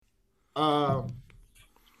Um,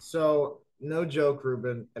 so no joke,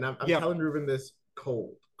 Ruben, and I'm Yep. telling Ruben this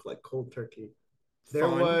cold, like cold turkey. There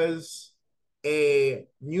Fun. was a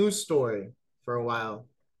news story for a while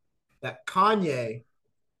that Kanye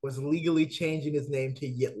was legally changing his name to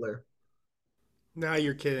Yitler. Now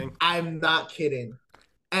you're kidding. I'm not kidding.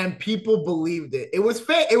 And people believed it. It was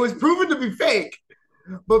fake. It was proven to be fake,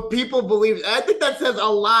 but people believed it. I think that says a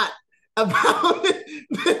lot about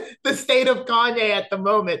the state of Kanye at the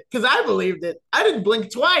moment because I believed it. I didn't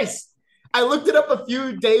blink twice. I looked it up a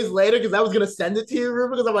few days later because I was going to send it to you,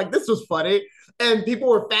 Ruben, because I'm like, this was funny. And people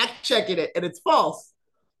were fact checking it, and it's false.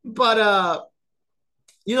 But,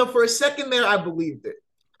 for a second there, I believed it.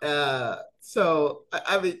 I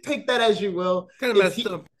mean, take that as you will. Kind of It's messed he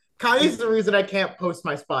up. Kanye's the reason I can't post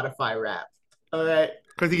my Spotify rap. All right.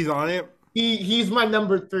 Because he's on it. He's my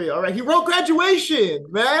number three. All right. He wrote graduation,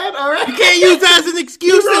 man. All right. You can't use that as an He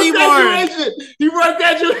excuse wrote anymore. graduation. He wrote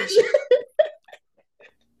graduation.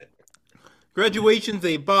 Graduation's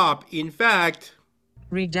a bop. In fact,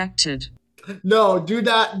 Redacted. No, do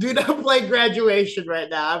not play graduation right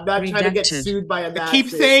now. I'm not trying to get Redacted. sued by a I keep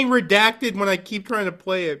Nazi. saying redacted when I keep trying to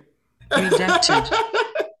play it. Redacted.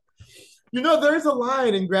 There's a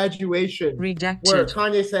line in graduation where Redacted.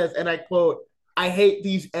 Kanye says, and I quote, I hate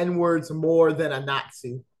these N words more than a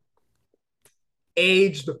Nazi.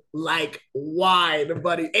 Aged like wine,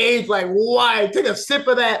 buddy. Aged like wine. Take a sip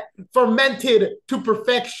of that fermented to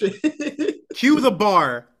perfection. Cue the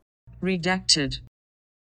bar. Redacted.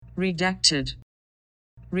 Redacted.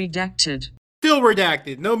 Redacted. Still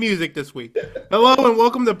redacted. No music this week. Hello and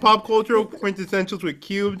welcome to Pop Cultural Quintessentials with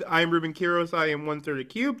Cubed. I am Ruben Quiros. I am 1/3 of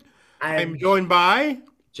Cubed. I'm joined by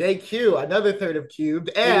JQ, another third of Cubed,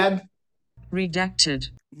 and Redacted.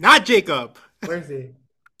 not Jacob. Where's he?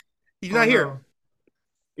 He's not here.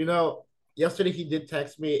 Yesterday he did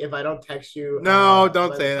text me. If I don't text you, No,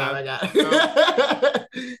 don't say that. No.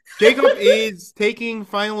 Jacob is taking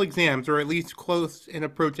final exams, or at least close and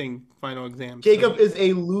approaching final exams. Jacob is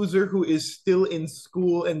a loser who is still in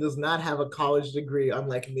school and does not have a college degree,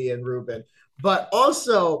 unlike me and Ruben. But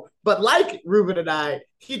like Ruben and I,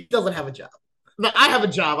 he doesn't have a job. But I have a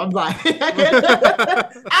job. I'm lying.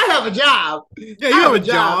 I have a job. Yeah, you have a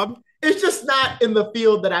job. It's just not in the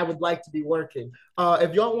field that I would like to be working.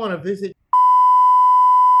 If y'all want to visit,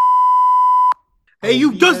 hey,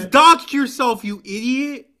 you just doxed yourself, you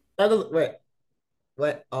idiot. That doesn't wait.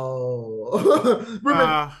 What? Oh,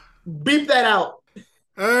 Ruben, beep that out.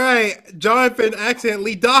 All right, Jonathan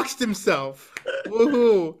accidentally doxed himself.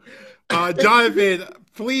 Woohoo! Jonathan,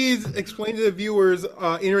 please explain to the viewers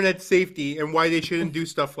internet safety and why they shouldn't do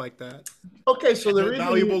stuff like that. Okay, so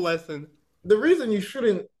valuable lesson. The reason you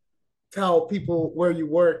shouldn't tell people where you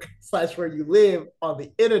work / where you live on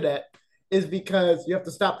the internet is because you have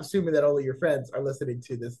to stop assuming that only your friends are listening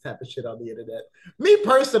to this type of shit on the internet. Me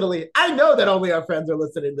personally, I know that only our friends are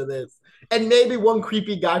listening to this, and maybe one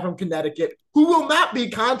creepy guy from Connecticut who will not be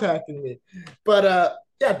contacting me. But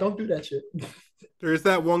yeah, don't do that shit. There's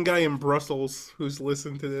that one guy in Brussels who's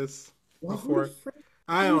listened to this before.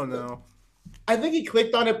 I don't know. I think he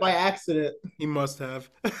clicked on it by accident. He must have.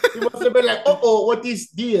 He must have been like, "Oh, what these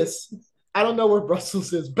dias?" I don't know where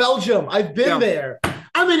Brussels is. Belgium. I've been there.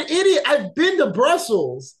 I'm an idiot. I've been to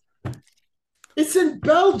Brussels. It's in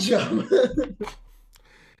Belgium.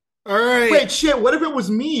 All right. Wait, shit. What if it was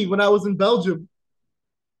me when I was in Belgium?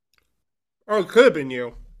 Oh, it could have been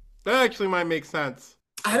you. That actually might make sense.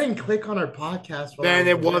 I didn't click on our podcast. Then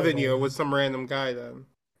it wasn't you. It was some random guy then.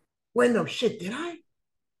 Wait, no shit. Did I?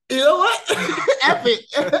 You know what? F it.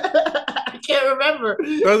 I can't remember.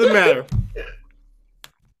 Doesn't matter.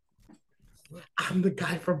 I'm the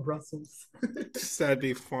guy from Brussels. That'd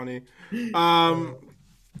be funny.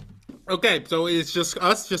 Okay, so it's just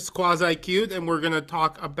us, just quasi-cute, and we're going to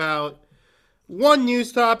talk about one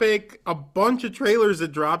news topic, a bunch of trailers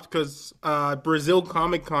that dropped because Brazil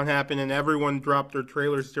Comic Con happened and everyone dropped their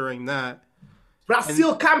trailers during that.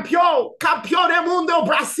 Brasil campeão! Campeão del mundo,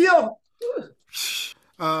 Brasil!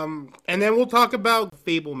 And then we'll talk about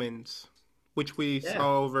Fabelmans, which we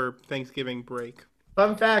saw over Thanksgiving break.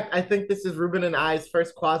 Fun fact, I think this is Ruben and I's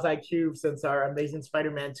first quasi-cube since our Amazing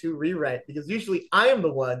Spider-Man 2 rewrite, because usually I am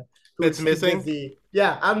the one who's missing. Busy.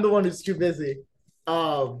 Yeah, I'm the one who's too busy.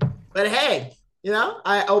 But hey,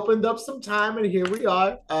 I opened up some time and here we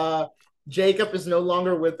are. Jacob is no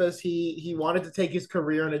longer with us. He wanted to take his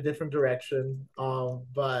career in a different direction.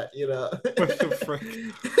 But What the frick?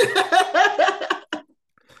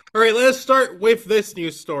 All right, let's start with this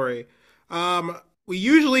news story. We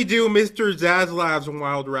usually do Mr. Zaslav's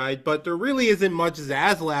Wild Ride, but there really isn't much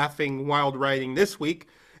Zaslaughing wild riding this week.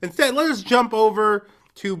 Instead, let us jump over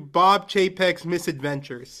to Bob Chapek's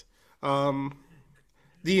misadventures. Um,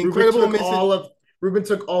 the Ruben Incredible took Mrs. all of Ruben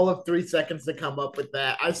took all of 3 seconds to come up with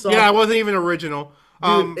that. I Yeah, saw, it wasn't even original.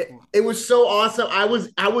 dude. It was so awesome.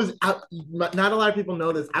 Not a lot of people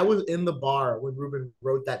know this. I was in the bar when Ruben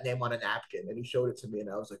wrote that name on a napkin, and he showed it to me, and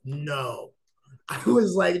I was like, no. I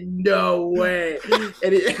was like, no way.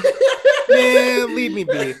 And he, Man, leave me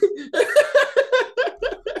be.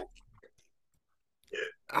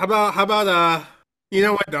 How about you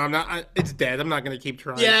know what? No, I'm not. It's dead. I'm not gonna keep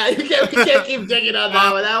trying. yeah, we can't keep digging on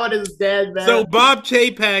that one. That one is dead, So man. Bob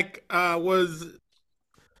Chapek was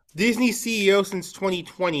Disney CEO since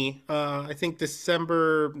 2020. I think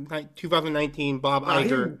December 2019. Bob Wow,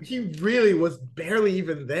 Iger. he really was barely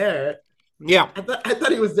even there. Yeah, I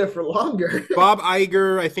thought he was there for longer. Bob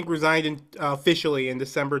Iger. I think resigned officially in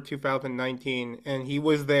December 2019, and he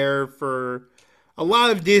was there for a lot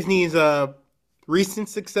of Disney's recent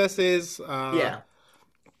successes. Yeah,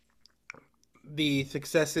 The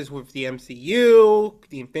successes with the MCU,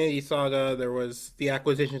 the Infinity Saga. There was the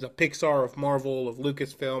acquisitions of Pixar, of Marvel, of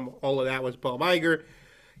Lucasfilm. All of that was Bob Iger.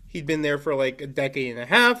 He'd been there for like a decade and a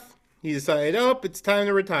half. He decided, oh, it's time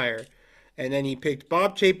to retire. And then he picked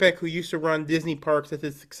Bob Chapek, who used to run Disney Parks, as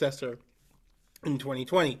his successor in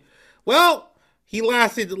 2020. Well, he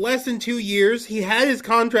lasted less than 2 years. He had his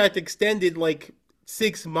contract extended like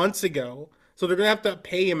 6 months ago. So they're going to have to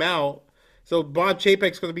pay him out. So Bob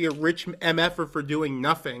Chapek's going to be a rich MFer for doing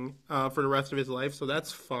nothing for the rest of his life. So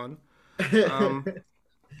that's fun. Um,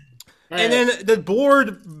 and then the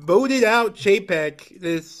board voted out Chapek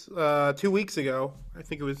this 2 weeks ago. I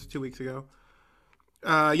think it was 2 weeks ago.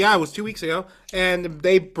 Yeah, it was 2 weeks ago. And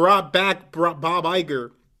they brought back Bob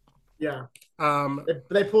Iger. yeah. Um,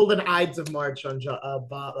 They pulled an Ides of March on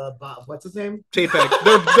Bob. What's his name? Chapek.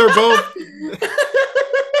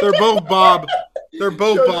 They're both Bob. They're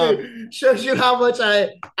both Bob. Shows you how much I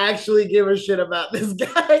actually give a shit about this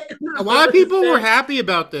guy. A lot of people were happy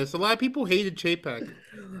about this. A lot of people hated Chapek.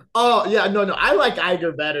 Oh yeah, no, I like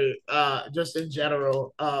Iger better, just in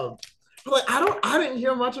general. But like, I didn't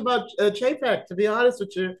hear much about Chapek, to be honest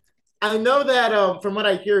with you. I know that from what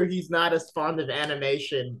I hear, he's not as fond of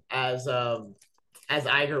animation as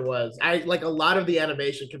Iger was. I like a lot of the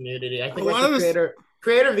animation community. I A think like lot the of this.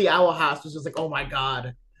 creator of the Owl House was just like, oh my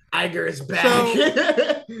god, Iger is back.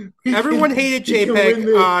 Everyone hated Chapek.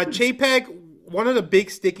 Chapek. One of the big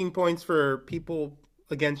sticking points for people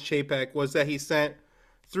against Chapek was that he sent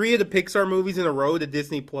 3 of the Pixar movies in a row to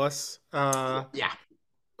Disney Plus. Yeah.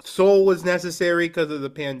 Soul was necessary because of the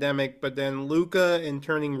pandemic, but then Luca and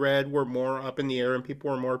Turning Red were more up in the air, and people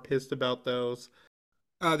were more pissed about those.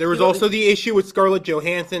 There was also the issue with Scarlett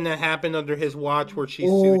Johansson that happened under his watch, where she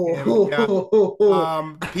sued him.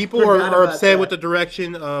 Yeah. People are upset with the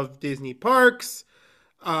direction of Disney Parks.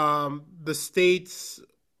 The state's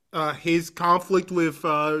his conflict with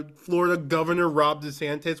Florida Governor Rob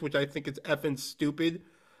DeSantis, which I think is effing stupid.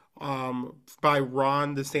 By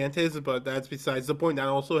Ron DeSantis, but that's besides the point. That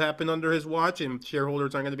also happened under his watch, and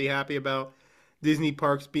shareholders aren't going to be happy about Disney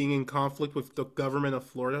Parks being in conflict with the government of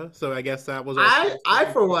Florida. So I guess that was. I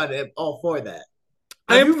for one am all for that.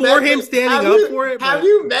 I am for him standing up for it. Have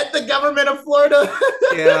you met the government of Florida?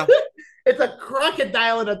 Yeah, it's a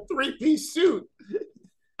crocodile in a 3-piece suit.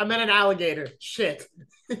 I meant an alligator. Shit,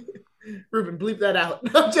 Ruben, bleep that out.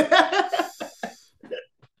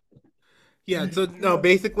 yeah. So no,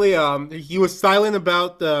 basically, he was silent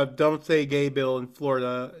about the "Don't Say Gay" bill in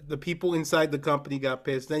Florida. The people inside the company got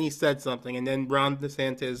pissed. Then he said something, and then Ron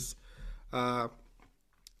DeSantis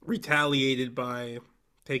retaliated by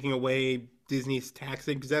taking away Disney's tax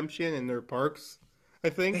exemption in their parks. I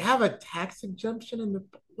think they have a tax exemption in the.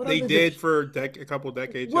 They did for a couple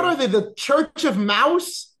decades. What are they? The Church of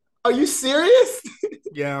Mouse? Are you serious?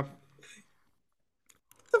 Yeah.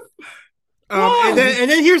 And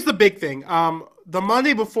then here's the big thing. The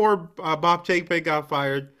Monday before Bob Chapek got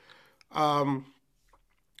fired,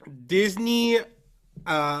 Disney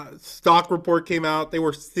stock report came out. They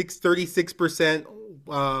were 36%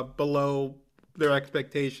 below their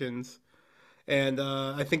expectations, and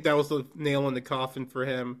I think that was the nail in the coffin for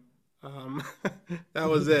him. That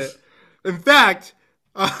was it. In fact,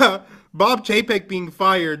 Bob Chapek being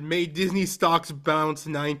fired made Disney stocks bounce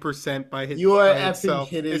 9% by his. You are by effing itself.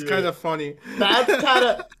 kidding It's me. kind of funny. That's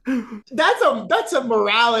a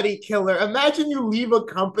morality killer. Imagine you leave a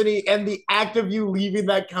company and the act of you leaving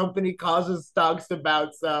that company causes stocks to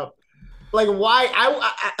bounce up. Like why?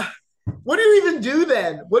 What do you even do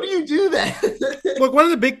then? What do you do then? Look, one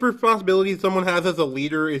of the big responsibilities someone has as a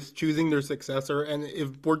leader is choosing their successor. And if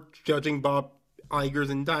we're judging Bob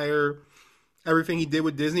Iger's everything he did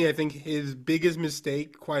with Disney, I think his biggest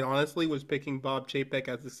mistake, quite honestly, was picking Bob Chapek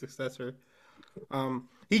as his successor.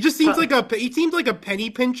 He just seems like a penny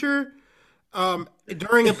pincher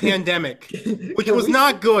during a pandemic, which Can was we?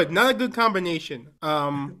 not good, not a good combination.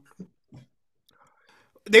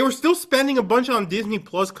 They were still spending a bunch on Disney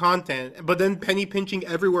Plus content, but then penny pinching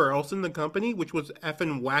everywhere else in the company, which was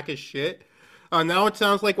effing whack as shit. Now it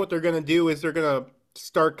sounds like what they're gonna do is they're gonna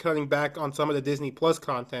start cutting back on some of the Disney Plus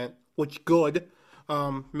content, which good.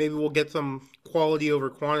 Maybe we'll get some quality over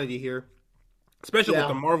quantity here, especially with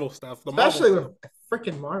the Yeah, Marvel stuff. The Marvel especially stuff. with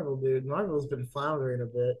freaking Marvel, dude. Marvel's been floundering a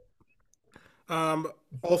bit.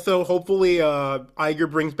 Also, hopefully, Iger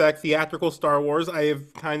brings back theatrical Star Wars. I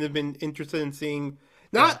have kind of been interested in seeing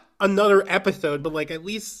Yeah, not another episode, but like at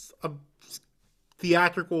least a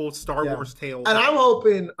theatrical Star yeah. Wars tale. And I'm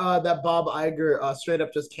hoping that Bob Iger straight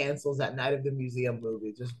up just cancels that Night of the Museum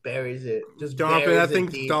movie, just Jonathan, that buries it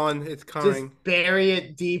thing's deep, done. It's just coming. bury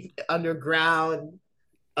it deep underground.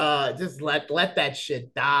 Just let that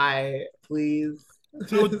shit die, please.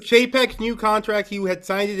 So Chapek's new contract, he had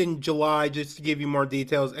signed it in July, just to give you more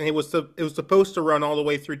details, and it was supposed to run all the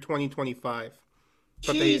way through 2025.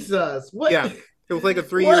 But they, Jesus, what? yeah, it was like a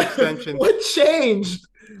 3 year What? extension. What changed?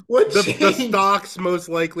 What The changed? stocks most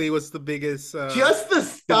likely was the biggest. Just the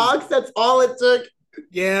stocks? That's all it took.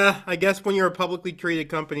 Yeah, I guess when you're a publicly traded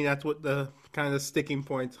company, that's what the kind of sticking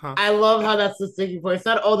points, huh? I love how that's the sticking point. It's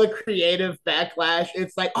not all the creative backlash.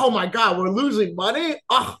 It's like, oh my god, we're losing money.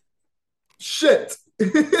 Oh shit.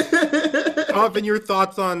 Jonathan, your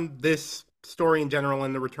thoughts on this story in general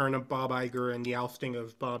and the return of Bob Iger and the ousting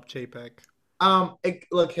of Bob Chapek?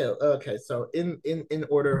 Look here. Okay, so in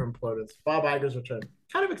order of importance, Bob Iger's return.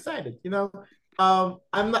 Kind of excited, you know. I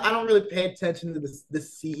don't really pay attention to this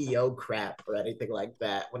CEO crap or anything like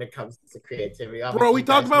that when it comes to creativity. Bro, Obviously, we you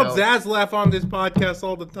talk guys about know. Zaslav on this podcast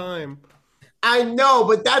all the time. I know,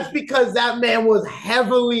 but that's because that man was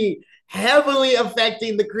heavily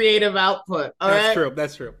affecting the creative output. All That's right, true.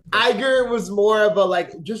 That's true. That's true. Iger was more of a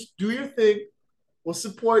like, just do your thing. We'll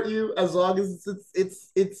support you as long as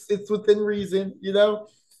it's within reason, you know.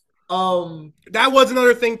 That was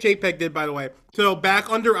another thing Chapek did, by the way. So back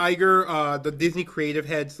under Iger, the Disney creative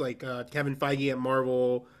heads like Kevin Feige at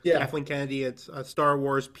Marvel, Yeah, Kathleen Kennedy at Star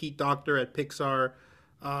Wars, Pete Docter at Pixar,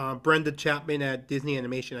 Brenda Chapman at Disney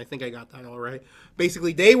Animation. I think I got that all right.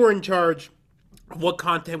 Basically, they were in charge of what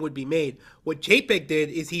content would be made. What Chapek did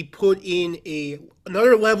is he put in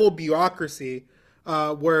another level of bureaucracy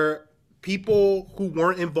where people who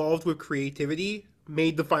weren't involved with creativity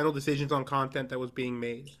made the final decisions on content that was being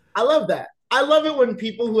made. I love that. I love it when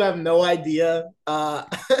people who have no idea, I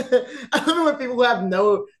love it when people who have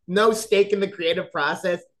no stake in the creative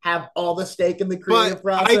process have all the stake in the creative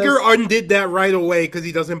But process. Iger undid that right away because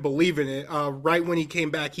he doesn't believe in it. Right when he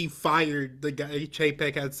came back, he fired the guy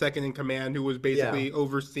Chapek had second in command, who was Yeah, basically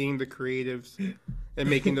overseeing the creatives and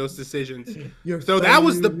making those decisions. you're So that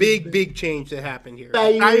was the fired. big change that happened here. I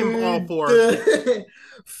am all Fired. for.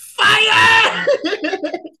 Fire.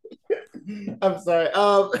 I'm sorry.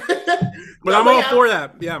 But No, I'm but all yeah, for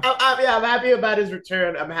that. Yeah. I'm happy about his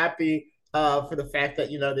return. I'm happy for the fact that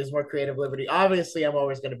there's more creative liberty. Obviously, I'm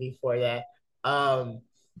always going to be for that. Um,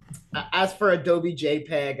 as for Adobe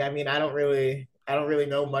JPEG, I mean, I don't really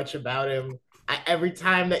know much about him. Every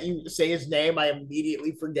time that you say his name, I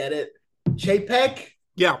immediately forget it. JPEG.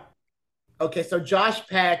 Yeah. Okay, so Josh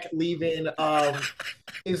Peck leaving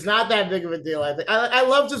is not that big of a deal. I think I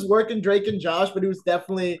loved his work in Drake and Josh, but he was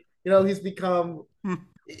definitely he's become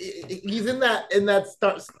he's in that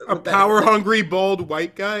start A with that power hungry, bald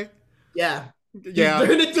white guy. yeah. He's Yeah.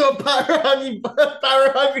 turned into a power hungry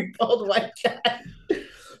bald white guy.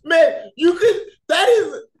 Man, you could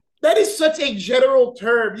that is such a general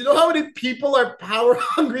term. You know how many people are power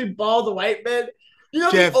hungry bald white men?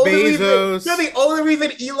 Jeff Bezos. The only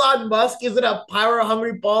reason Elon Musk isn't a power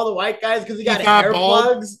hungry bald white guy is because he got got hair bald.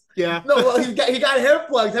 plugs. Yeah. No, well, he got hair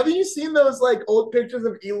plugs. Haven't you seen those like old pictures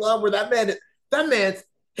of Elon where that man's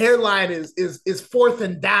hairline is fourth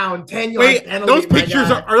and down, 10-yard Wait, penalty? those pictures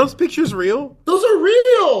are those pictures real? Those are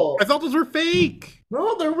real. I thought those were fake.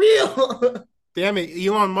 No, they're real. Damn it,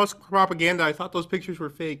 Elon Musk propaganda. I thought those pictures were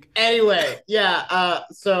fake. Anyway, yeah.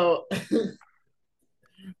 So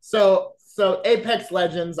Apex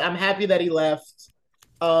Legends. I'm happy that he left.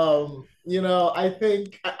 I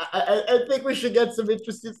think we should get some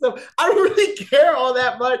interesting stuff. I don't really care all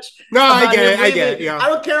that much. No, I get it. Him I get it. leaving. Yeah. I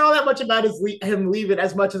don't care all that much about him leaving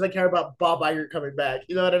as much as I care about Bob Iger coming back.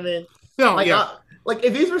 You know what I mean? No, Like, yeah. like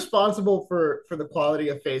if he's responsible for the quality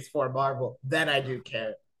of Phase 4 Marvel, then I do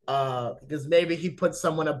care. Because maybe he puts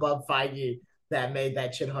someone above Feige that made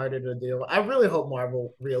that shit harder to do. I really hope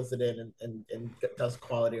Marvel reels it in and does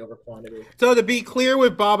quality over quantity. So to be clear,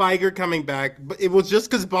 with Bob Iger coming back, it was just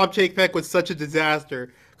because Bob Chapek was such a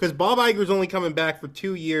disaster. Because Bob Iger's only coming back for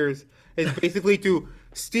 2 years. Is basically to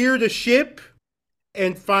steer the ship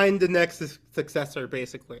and find the next successor.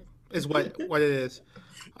 Basically, is what it is.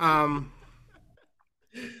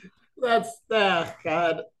 That's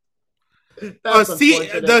God. That's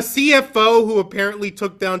The CFO who apparently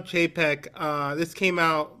took down Chapek. This came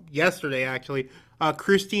out yesterday, actually.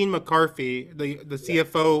 Christine McCarthy, the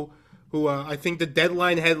CFO, who I think the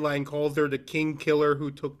Deadline headline calls her the King Killer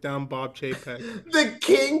who took down Bob Chapek. The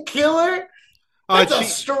King Killer. That's a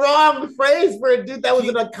strong phrase for a dude that was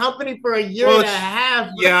in a company for a year and a half.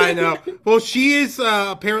 Yeah, I know. Well, she is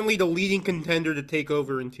apparently the leading contender to take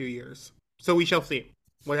over in 2 years. So we shall see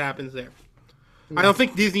what happens there. I don't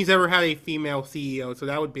think Disney's ever had a female CEO, so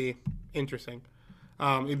that would be interesting.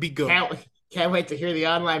 It'd be good. Can't wait to hear the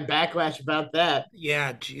online backlash about that.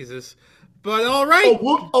 Yeah, Jesus. But all right.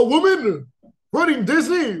 A woman running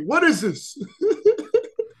Disney? What is this?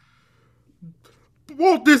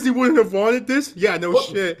 Walt Disney wouldn't have wanted this? Yeah, no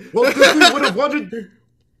shit. Walt Disney would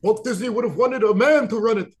have wanted a man to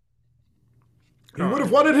run it. He would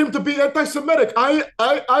have wanted him to be anti-Semitic.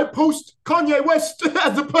 I post Kanye West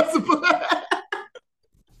as a possible.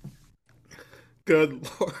 Good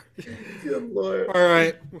Lord. Good Lord. All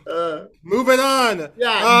right. Moving on.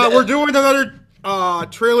 Yeah. We're doing another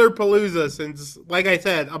trailer palooza since, like I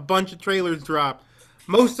said, a bunch of trailers dropped.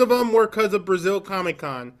 Most of them were because of Brazil Comic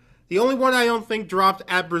Con. The only one I don't think dropped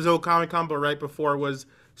at Brazil Comic Con, but right before, was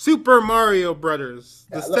Super Mario Brothers.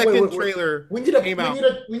 The second trailer came out.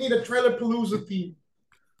 We need a trailer palooza theme.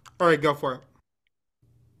 All right, go for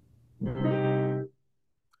it.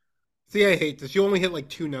 See, I hate this. You only hit like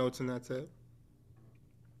 2 notes and that's it.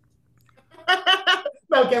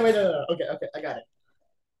 Okay, wait, no. Okay, I got it.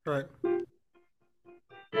 All right.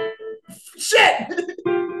 Shit!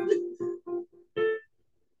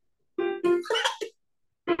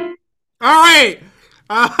 All right.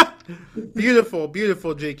 Beautiful,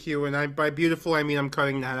 JQ, and by beautiful I mean I'm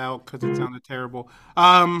cutting that out because it sounded terrible.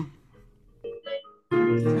 Claire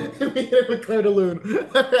de Lune.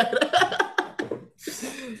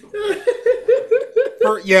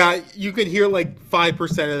 Yeah, you could hear like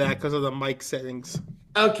 5% of that because of the mic settings.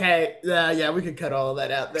 Okay, yeah, we could cut all of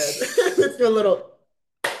that out then. Let's do a little.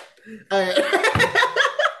 All right.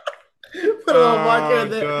 Put a little marker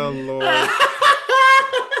in there. Good Lord.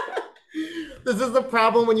 This is the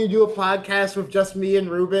problem when you do a podcast with just me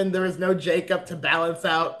and Ruben. There is no Jacob to balance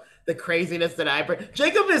out the craziness that I bring.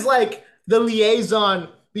 Jacob is like the liaison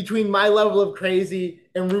between my level of crazy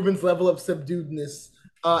and Ruben's level of subduedness.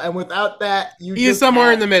 And without that, he is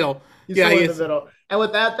somewhere in the middle. Yeah, he is. In the middle. And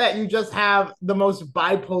without that, you just have the most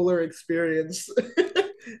bipolar experience.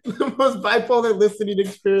 The most bipolar listening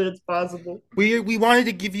experience possible. We wanted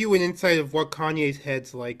to give you an insight of what Kanye's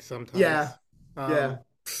head's like sometimes. Yeah. Yeah.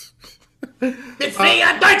 It's me,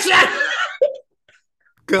 Deutschland!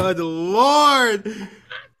 Good Lord.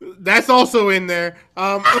 That's also in there.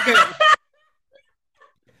 Okay.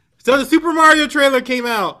 So the Super Mario trailer came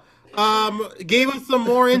out. Gave us some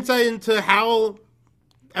more insight into how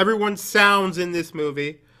everyone sounds in this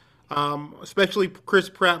movie. Especially Chris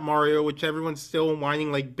Pratt Mario, which everyone's still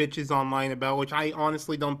whining like bitches online about, which I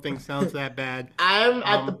honestly don't think sounds that bad. I'm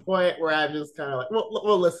at the point where I'm just kind of like,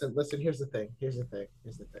 well, listen, here's the thing,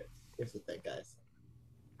 guys.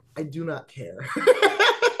 I do not care.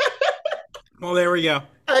 Well, there we go.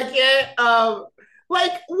 I can't,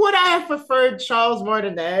 like, would I have preferred Charles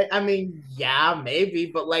Martinet? I mean, yeah, maybe,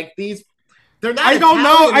 but like they're not. I don't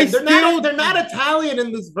Italian. know. They're not Italian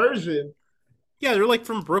in this version. Yeah, they're like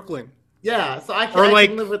from Brooklyn. Yeah, so I can't. Or like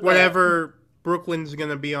can live with whatever that. Brooklyn's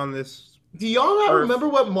gonna be on this. Do y'all not remember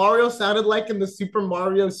what Mario sounded like in the Super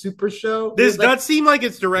Mario Super Show? This does seem like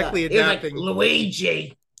it's directly adapting. Like,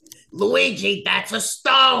 Luigi, that's a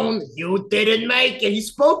stone. You didn't make it. He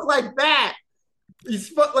spoke like that. He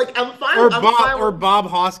spoke like I'm fine. Or Bob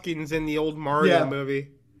Hoskins in the old Mario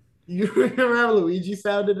movie. You remember how Luigi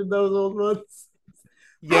sounded in those old ones?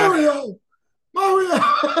 Yeah. Mario.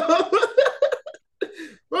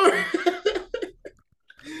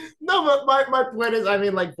 No, but my point is, I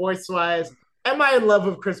mean, like, voice-wise, am I in love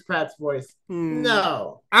with Chris Pratt's voice?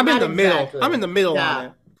 No. I'm in the middle. I'm in the middle on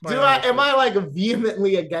it. Am I like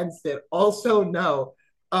vehemently against it? Also, no.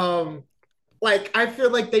 Like, I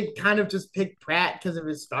feel like they kind of just picked Pratt because of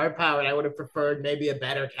his star power, and I would have preferred maybe a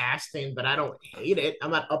better casting, but I don't hate it.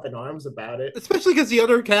 I'm not up in arms about it. Especially because the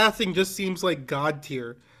other casting just seems like God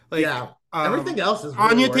tier. Like, everything else is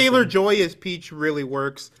really Anya working. Taylor-Joy as Peach really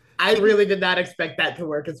works. I really did not expect that to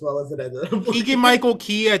work as well as it ended up Keegan working. Michael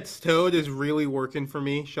Key as Toad is really working for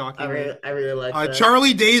me, shockingly. I really like that.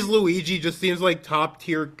 Charlie Day's Luigi just seems like top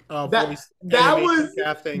tier That voice that was animation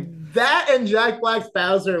casting. that and Jack Black's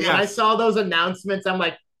Bowser. When I Yes. saw those announcements, I'm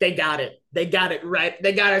like, they got it. They got it right.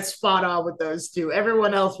 They got it spot on with those two.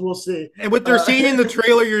 Everyone else, we'll see. And what they're seeing in the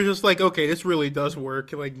trailer, you're just like, okay, this really does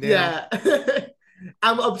work. Like, damn. Yeah.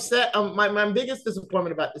 I'm upset. My biggest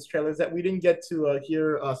disappointment about this trailer is that we didn't get to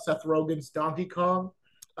hear Seth Rogen's Donkey Kong.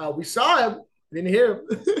 We saw him, we didn't hear him.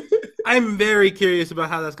 I'm very curious about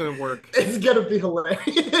how that's going to work. It's gonna be hilarious.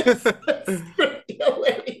 It's gonna be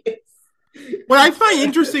hilarious. What I find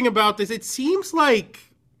interesting about this, it seems like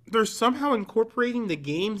they're somehow incorporating the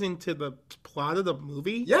games into the plot of the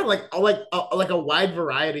movie. Yeah, like a wide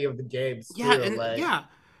variety of the games. Too. Yeah, and like, yeah,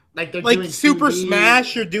 like they're like doing Super 2D.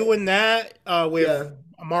 Smash. You're doing that with Yeah.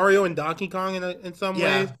 Mario and Donkey Kong in some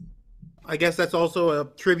Yeah. ways. I guess that's also a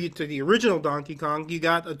tribute to the original Donkey Kong. You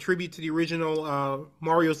got a tribute to the original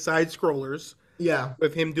Mario side scrollers Yeah.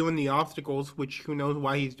 with him doing the obstacles, which who knows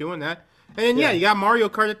why he's doing that. And then, Yeah. you got Mario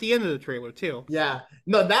Kart at the end of the trailer, too. Yeah.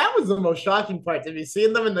 No, that was the most shocking part. To be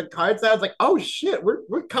seeing them in the carts, I was like, oh shit,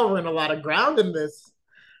 we're covering a lot of ground in this.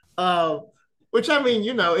 Which I mean,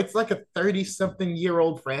 it's like a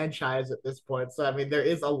 30-something-year-old franchise at this point. So I mean, there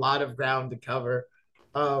is a lot of ground to cover.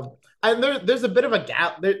 And there's a bit of a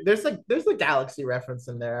there's a galaxy reference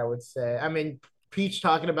in there, I would say. I mean, Peach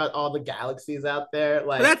talking about all the galaxies out there,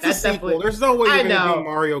 like But that's a sequel. There's no way I you're going to know, do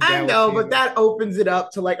Mario I Galaxy. know, but that opens it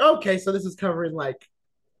up to like, okay, so this is covering like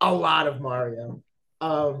a lot of Mario.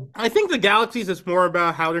 I think the galaxies is more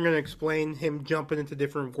about how they're going to explain him jumping into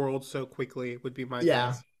different worlds so quickly. Would be my Yeah.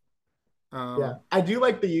 guess. Yeah, I do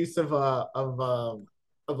like the use of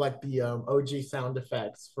like the OG sound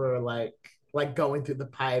effects for like going through the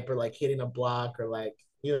pipe or like hitting a block or like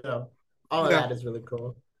all of Yeah. that is really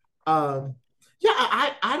cool. Yeah,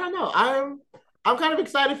 I don't know. I'm kind of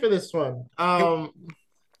excited for this one.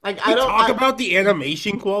 Like We I don't talk I, about the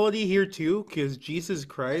animation quality here too, because Jesus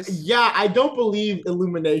Christ. yeah, I don't believe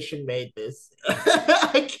Illumination made this.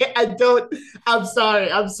 I can't. I don't. I'm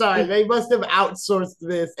sorry. I'm sorry. They must have outsourced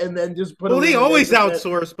this and then just put. Well, they always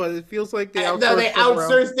Illumination in. outsource, but it feels like they outsource. No, they somewhere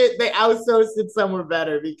else. outsourced it. They outsourced it somewhere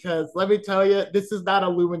better because let me tell you, this is not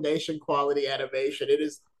Illumination quality animation. It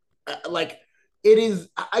is like it is.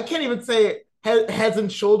 I can't even say heads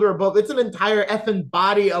and shoulder above. It's an entire effing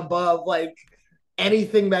body above like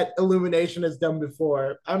anything that Illumination has done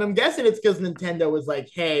before. And I'm guessing it's because Nintendo was like,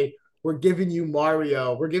 "Hey, we're giving you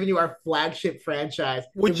Mario. We're giving you our flagship franchise.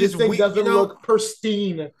 Which if this is thing doesn't look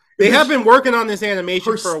pristine." They have been working on this animation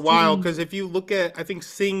for a Pristine. while, because if you look at, I think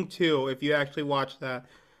Sing 2, if you actually watch that,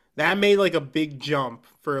 that made like a big jump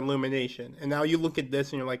for Illumination. And now you look at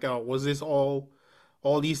this and you're like, oh, was this all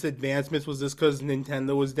these advancements? Was this because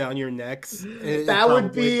Nintendo was down your necks? That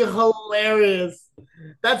would be hilarious.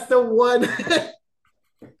 That's the one.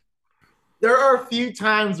 There are a few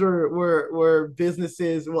times where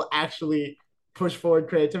businesses will actually push forward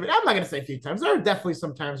creativity. I'm not gonna say a few times. There are definitely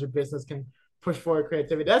some times where business can push forward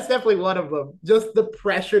creativity. That's definitely one of them. Just the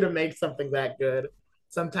pressure to make something that good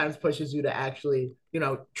sometimes pushes you to actually,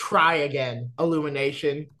 try again.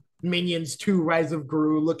 Illumination, Minions 2, Rise of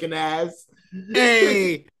Gru, looking as.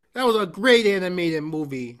 Hey, that was a great animated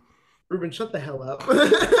movie. Ruben, shut the hell up.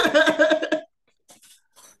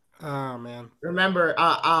 Oh man. Remember,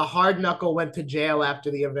 Hard Knuckle went to jail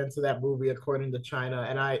after the events of that movie, according to China,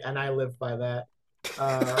 and I live by that.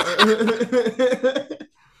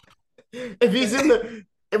 If he's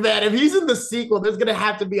in the sequel, there's gonna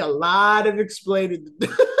have to be a lot of explaining.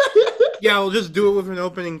 Yeah, we'll just do it with an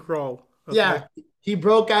opening crawl. Okay. Yeah, he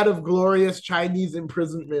broke out of glorious Chinese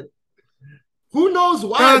imprisonment. Who knows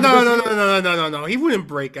why? No. He wouldn't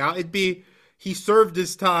break out. It'd be he served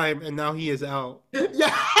his time and now he is out.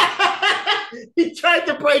 Yeah. He tried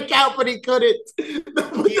to break out, but he couldn't.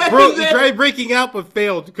 He tried breaking out, but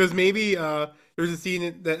failed because maybe there's a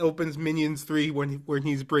scene that opens Minions 3 when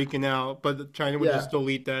he's breaking out, but China would just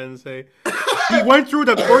delete that and say he went through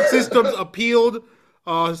the court systems, appealed,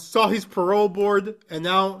 saw his parole board, and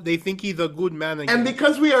now they think he's a good man again. And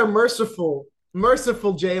because we are merciful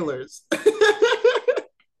jailers.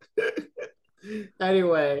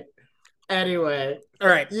 Anyway. All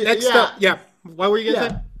right. Next up. Yeah. What were you going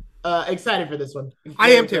to say? Excited for this one.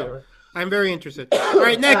 I am too. I'm very interested. All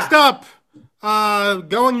right, next up,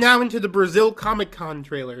 going now into the Brazil Comic-Con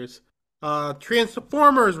trailers.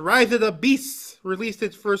 Transformers: Rise of the Beasts released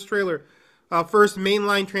its first trailer. First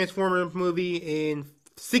mainline Transformers movie in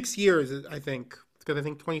 6 years, I think. Because I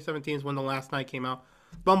think 2017 is when The Last Night came out.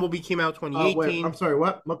 Bumblebee came out 2018. Wait, I'm sorry,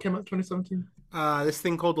 what? What came out 2017? This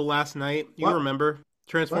thing called The Last Night. You remember?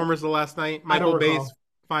 Transformers: The Last Night, I don't Michael Bay's recall.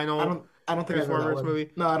 final I don't think I know that Transformers one.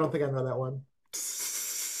 movie. No, I don't think I know that one.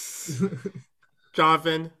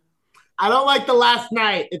 Jonathan, I don't like The Last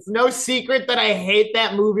Night. It's no secret that I hate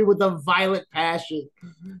that movie with a violent passion.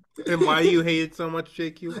 and why do you hate it so much,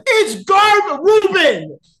 JQ? It's garbage,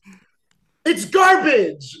 Ruben. It's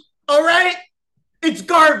garbage. All right, it's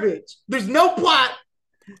garbage. There's no plot.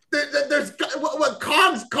 There's what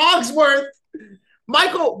Cogsworth.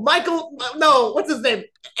 Michael, no, what's his name?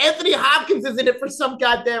 Anthony Hopkins is in it for some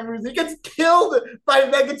goddamn reason. He gets killed by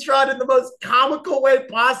Megatron in the most comical way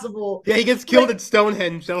possible. Yeah, he gets killed at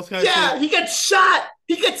Stonehenge. Yeah, he gets shot.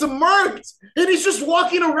 He gets murked, and he's just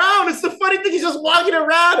walking around. It's the funny thing. He's just walking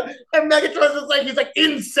around, and Megatron's just like he's like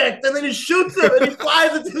insect, and then he shoots him, and he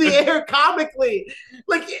flies into the air comically.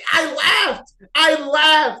 Like I laughed at.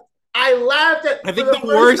 I think the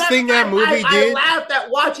worst thing that movie did. I laughed at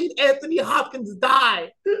watching Anthony Hopkins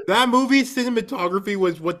die. That movie's cinematography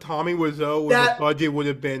was what Tommy Wiseau with the budget would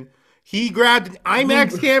have been. He grabbed an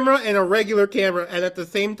IMAX camera and a regular camera, and at the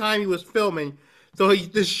same time he was filming. So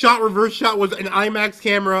this reverse shot was an IMAX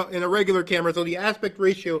camera and a regular camera. So the aspect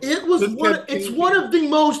ratio. It's one of the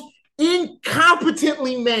most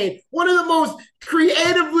incompetently made, one of the most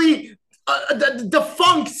creatively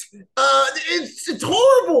defunct. It's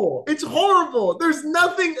horrible. It's horrible. There's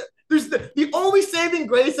nothing. There's the only saving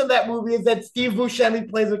grace of that movie is that Steve Buscemi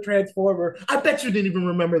plays a Transformer. I bet you didn't even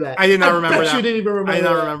remember that. I did not remember that. You didn't even remember. I did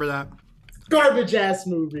not remember that. Garbage ass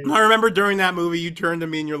movie. I remember during that movie, you turned to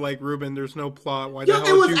me and you're like, "Ruben, there's no plot. Why the hell?"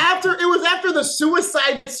 It was after the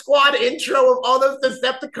Suicide Squad intro of all those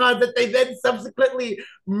Decepticons that they then subsequently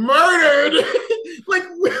murdered, like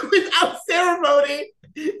without ceremony.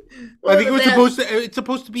 I think it's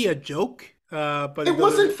supposed to be a joke, but it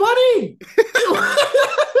wasn't funny.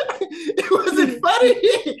 It wasn't funny.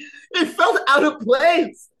 It felt out of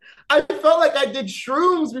place. I felt like I did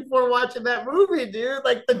shrooms before watching that movie, dude.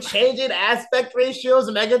 Like the changing aspect ratios,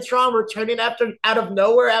 Megatron returning out of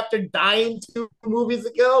nowhere after dying 2 movies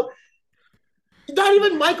ago. Not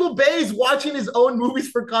even Michael Bay's watching his own movies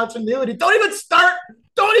for continuity. Don't even start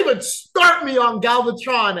me on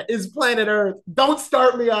Galvatron is Planet Earth. Don't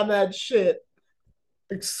start me on that shit.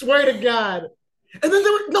 I swear to God. And then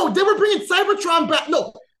they were bringing Cybertron back.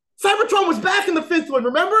 No, Cybertron was back in the 5th one,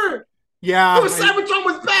 remember? Yeah. Cybertron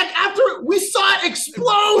was back after we saw it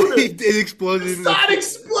explode. It exploded. In the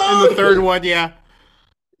 3rd one, yeah.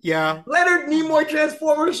 Yeah. Leonard Nimoy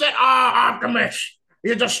Transformer said, Optimus,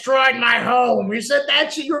 you destroyed my home. You said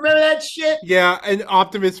that shit. You remember that shit? Yeah, and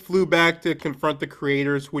Optimus flew back to confront the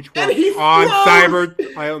creators, which were on Cyber.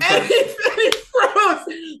 And he froze.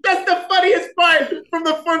 That's the funniest part from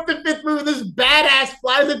the 4th and 5th movie. This badass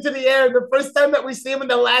flies into the air. The first time that we see him in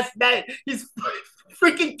The Last Night, he's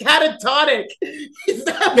freaking catatonic.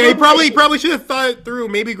 He probably should have thought it through.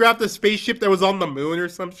 Maybe grabbed the spaceship that was on the moon or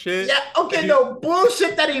some shit. Yeah, okay, no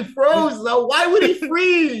bullshit that he froze though. Why would he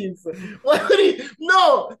freeze? Why would he?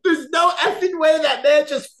 No, there's no effing way that man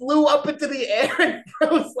just flew up into the air and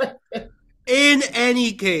froze like that. In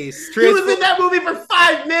any case, he was in that movie for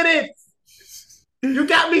 5 minutes. You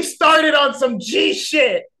got me started on some G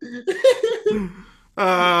shit.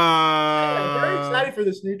 I'm very excited for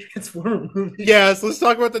this new Transformer movie. Yes, let's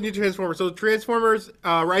talk about the new Transformers. So Transformers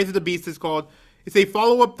Rise of the Beast is called. It's a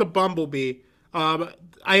follow-up to Bumblebee. I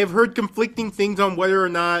have heard conflicting things on whether or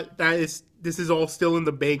not this is all still in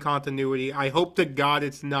the Bay continuity. I hope to God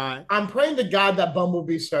it's not. I'm praying to God that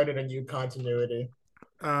Bumblebee started a new continuity.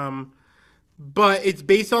 But it's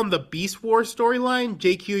based on the Beast Wars storyline.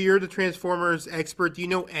 JQ, you're the Transformers expert. Do you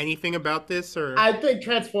know anything about this? Or I think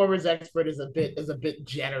Transformers expert is a bit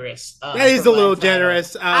generous. That is a little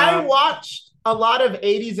generous. I watched a lot of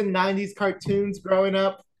 80s and 90s cartoons growing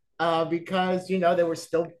up because they were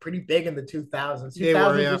still pretty big in the 2000s.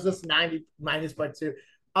 2000s was just 90s part 2.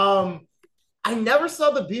 I never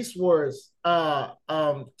saw the Beast Wars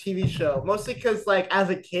TV show, mostly because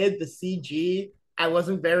as a kid the CG, I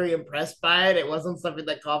wasn't very impressed by it. It wasn't something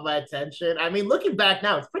that caught my attention. I mean, looking back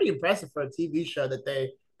now, it's pretty impressive for a TV show that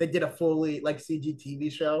they did a fully CG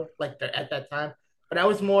TV show at that time. But I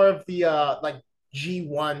was more of the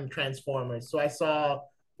G1 Transformers. So I saw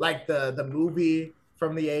the movie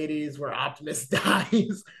from the 80s where Optimus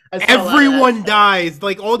dies. Everyone dies.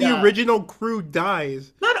 All the original crew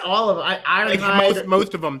dies. Not all of them. Ironhide.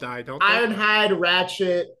 Most of them died, don't they? Ironhide,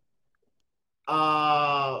 Ratchet,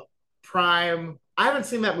 Prime. I haven't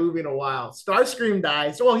seen that movie in a while. Starscream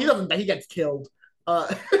dies. Well, he doesn't die. He gets killed.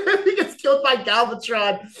 He gets killed by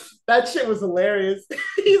Galvatron. That shit was hilarious.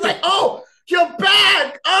 He's like, "Oh, you're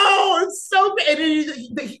back! Oh, it's so bad."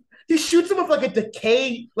 And he he shoots him with like a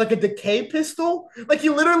decay pistol. Like he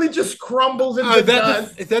literally just crumbles into Is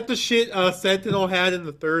dust. that the shit Sentinel had in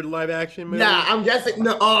the third live action Yeah, movie? I'm guessing.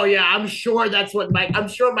 No, oh yeah, I'm sure that's what Mike. I'm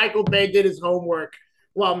sure Michael Bay did his homework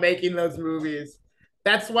while making those movies.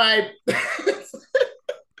 That's why.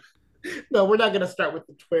 No, we're not gonna start with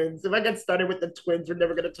the twins. If I get started with the twins, we're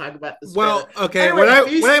never gonna talk about this trailer. Well, okay. Anyway, What I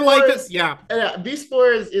Beast like it, Wars. yeah, Beast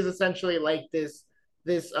Wars is essentially like this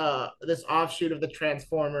offshoot of the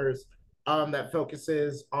Transformers that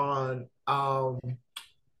focuses on I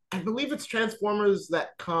believe it's Transformers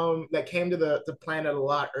that came to the planet a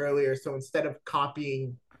lot earlier. So instead of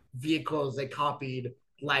copying vehicles, they copied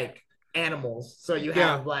like animals. So you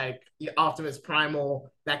yeah, have like Optimus Primal,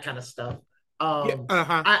 that kind of stuff. yeah.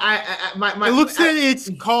 Uh-huh. It My looks like it's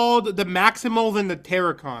called the Maximals and the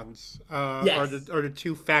Terracons, yes, are the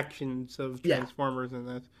two factions of yeah. Transformers in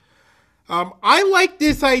this. I like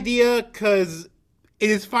this idea because it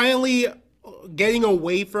is finally getting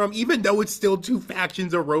away from, even though it's still two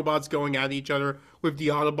factions of robots going at each other with the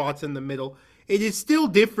Autobots in the middle, it is still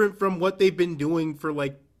different from what they've been doing for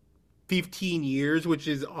like 15 years, which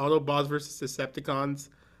is Autobots versus Decepticons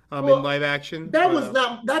in Well, live action. But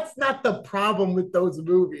that's not the problem with those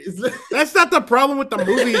movies. that's not the problem with the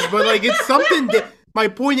movies, but like it's something. My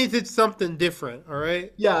point is, it's something different. All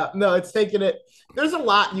right. Yeah, no, it's taking it. There's a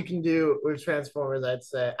lot you can do with Transformers, I'd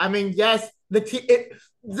say. I mean, yes,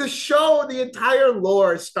 the show, the entire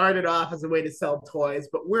lore started off as a way to sell toys,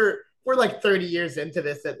 but we're like 30 years into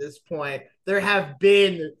this at this point. There have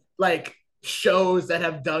been like shows that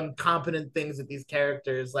have done competent things with these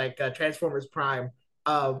characters, like Transformers Prime.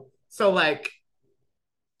 So like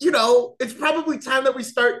it's probably time that we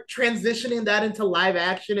start transitioning that into live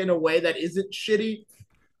action in a way that isn't shitty.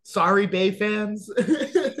 Sorry, Bay fans.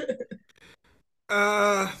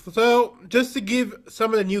 So just to give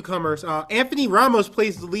some of the newcomers, Anthony Ramos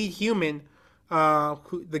plays the lead human,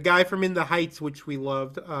 the guy from In the Heights, which we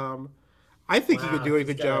loved. I think he could Wow, do a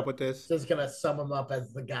good job with this. just gonna sum him up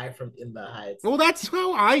as the guy from In the Heights. Well, that's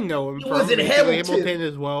how I know him He was from. in Basically, Hamilton. Hamilton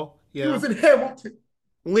as well. He Yeah, was in Hamilton.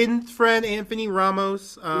 Lynn's friend Anthony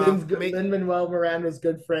Ramos. Lin Manuel Miranda's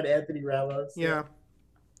good friend Anthony Ramos. Yeah.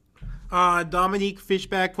 Yeah. Dominique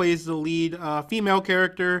Fishback plays the lead female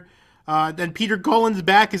character. Then Peter Cullen's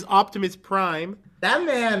back is Optimus Prime. That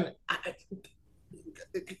man.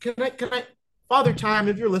 Can I, Father Time,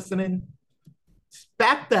 if you're listening,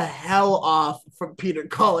 back the hell off from Peter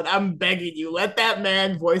Cullen. I'm begging you. Let that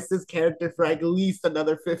man voice this character for at least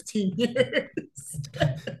another 15 years.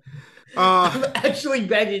 I'm actually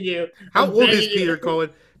begging you. How I'm old is begging Peter you. Cullen?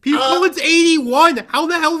 Peter Cullen's 81. How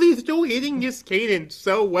the hell is he still hitting his cadence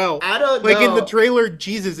so well? I don't like know. in the trailer,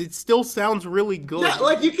 Jesus, it still sounds really good. Yeah,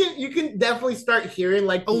 like you can definitely start hearing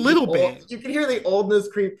like a little bit. You can hear the oldness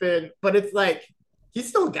creep in, but it's like he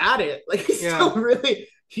still got it. Like he's Yeah. still really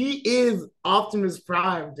he is Optimus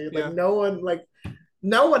Prime, dude. Like Yeah.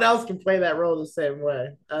 no one else can play that role the same way.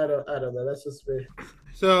 I don't know. That's just me.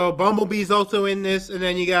 So Bumblebee's also in this, and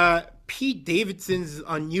then you got Pete Davidson's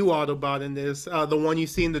a new Autobot in this, the one you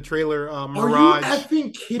see in the trailer, Mirage. Are you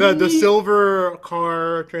effing kidding the me? silver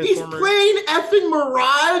car He's transformer. playing effing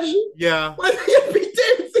Mirage. Yeah. Why did he have Pete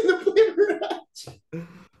Davidson to play Mirage?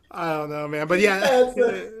 I don't know, man, but yeah.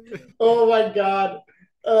 Oh my god.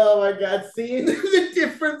 Oh my god. Seeing the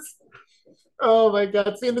difference. Oh my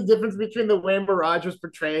god. Seeing the difference between the way Mirage was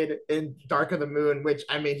portrayed in Dark of the Moon, which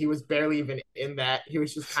I mean he was barely even in that. He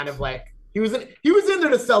was just kind of like he was in there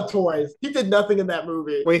to sell toys. He did nothing in that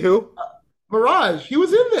movie. Wait, who? Mirage. He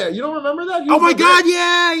was in there. You don't remember that? Oh my god,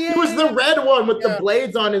 yeah. He was the red one with the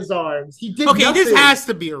blades on his arms. He did Okay, nothing. this has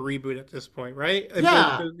to be a reboot at this point, right?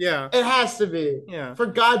 Yeah. It has to be. Yeah. For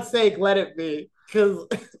God's sake, let it be. Because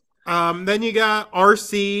then you got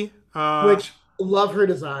RC, which love her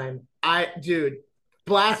design.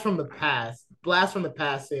 Blast from the past. Blast from the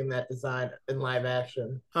past seeing that design in live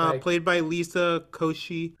action. Played by Lisa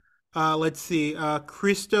Koshy. Let's see.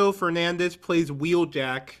 Cristo Fernandez plays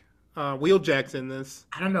Wheeljack. Wheeljack's in this.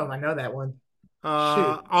 I don't know if I know that one.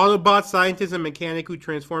 Autobot scientist and mechanic who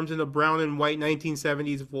transforms into brown and white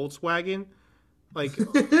 1970s Volkswagen. Like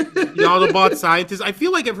the Autobot scientist. I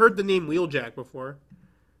feel like I've heard the name Wheeljack before.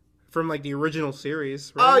 From like the original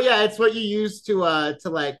series, right? Oh yeah, it's what you use to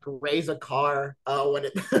like raise a car when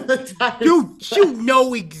it Dude, you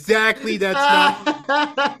know exactly that's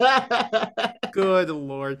not good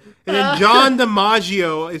lord. And then John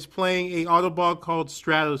DiMaggio is playing a Autobot called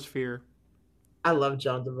Stratosphere. I love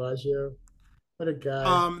John DiMaggio. What a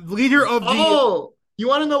guy. Leader of the you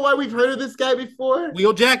want to know why we've heard of this guy before?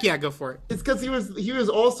 Wheeljack, yeah, go for it. It's because he was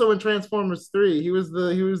also in Transformers 3. He was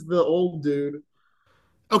the old dude.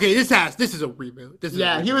 Okay, this is a reboot. This is a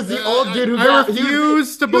Yeah, he reboot. was the old dude who I got.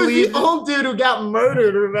 refuse to He was believe the old dude who got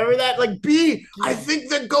murdered. Remember that? Like, B, I think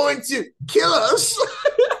they're going to kill us.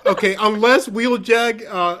 Okay, unless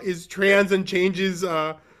Wheeljack is trans and changes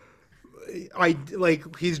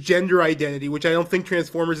like his gender identity, which I don't think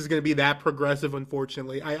Transformers is going to be that progressive.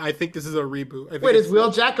 Unfortunately, I think this is a reboot. I think Wait, is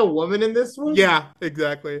Wheeljack a woman in this one? Yeah,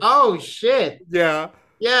 exactly. Oh shit. Yeah.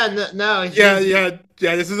 Yeah, no, Yeah.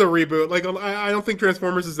 This is a reboot. Like, I don't think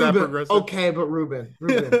Transformers is that Ruben, progressive. okay, but Ruben,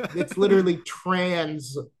 it's literally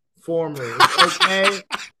Transformers. Okay,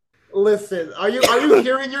 listen, are you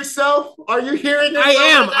hearing yourself? Are you hearing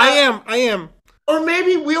yourself? I am. Or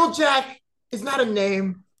maybe Wheeljack is not a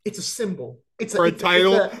name; it's a symbol. It's a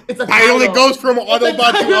title. It's a title that goes from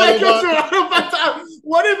Autobot to Autobot.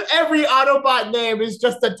 What if every Autobot name is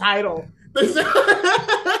just a title?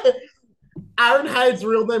 Ironhide's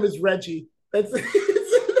real name is Reggie. They're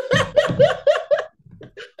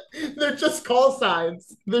just call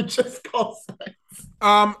signs.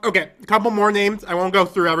 Okay, a couple more names. I won't go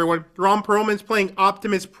through everyone. Ron Perlman's playing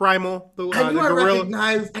Optimus Primal, the gorilla.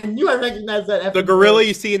 I knew I recognized that. The gorilla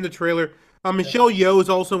you see in the trailer. Michelle Yeoh is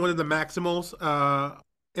also one of the Maximals.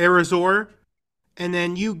 Arizor. And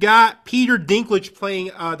then you got Peter Dinklage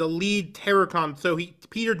playing the lead Terracon. So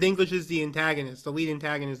Peter Dinklage is the antagonist, the lead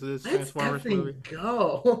antagonist of this Transformers movie.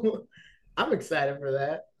 Go. I'm excited for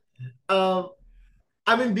that. I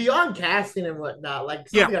mean, beyond casting and whatnot, like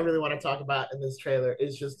something I really want to talk about in this trailer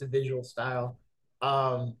is just the visual style.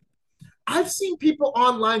 I've seen people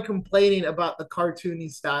online complaining about the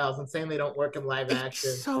cartoony styles and saying they don't work in live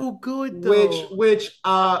action. So good, though. Which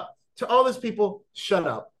to all those people, shut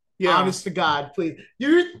up. Yeah. Honest to God, please.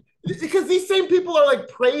 Because these same people are like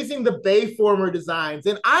praising the Bayformer designs,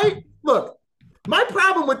 and my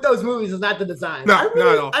problem with those movies is not the designs. No, not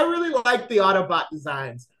at all. I really like the Autobot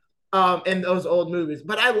designs in those old movies,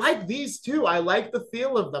 but I like these too. I like the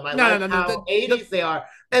feel of them. I like how 80s they are.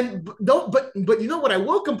 And but you know what I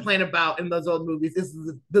will complain about in those old movies is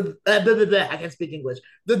I can't speak English.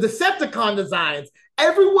 The Decepticon designs.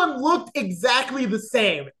 Everyone looked exactly the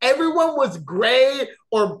same. Everyone was gray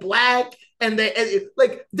or black, and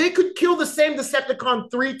they could kill the same Decepticon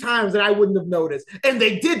 3 times and I wouldn't have noticed. And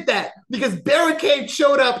they did that because Barricade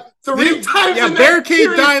showed up 3 times. Yeah, Barricade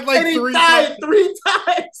died like 3 times. 3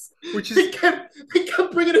 times. Which is they kept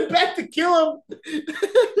bringing him back to kill him.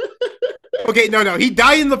 Okay, no. He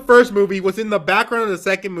died in the first movie, was in the background of the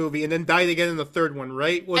second movie, and then died again in the third one,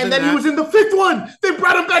 right? He was in the 5th one. They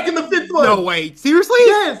brought him back in the 5th one. No way. Seriously?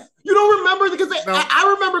 Yes. You don't remember because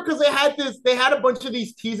I remember because they had a bunch of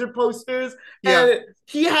these teaser posters, and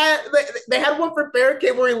they had one for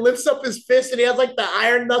Barricade where he lifts up his fist and he has like the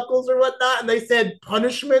iron knuckles or whatnot, and they said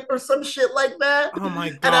punishment or some shit like that. Oh my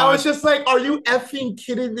god! And I was just like, "Are you effing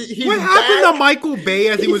kidding me?" What happened to Michael Bay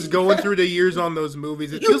as he was going through the years on those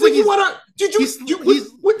movies? It feels like would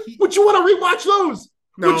you want to rewatch those?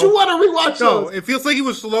 No. Would you want to rewatch those? No, it feels like he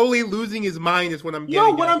was slowly losing his mind is what I'm getting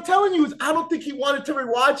No, what I'm telling you is I don't think he wanted to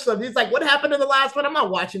rewatch them. He's like, what happened in the last one? I'm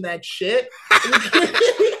not watching that shit.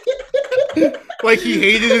 Like he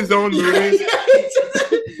hated his own movies.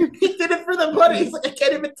 He did it for the money. He's like, I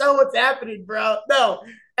can't even tell what's happening, bro. No,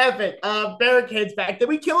 epic. Barricade's back. Did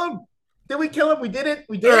we kill him? We did it.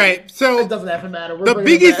 We did it. All right, so it doesn't have to matter. The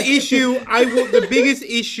biggest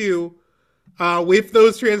issue with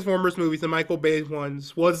those Transformers movies, the Michael Bay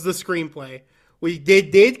ones, was the screenplay. We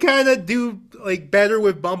did kind of do like better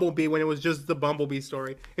with Bumblebee when it was just the Bumblebee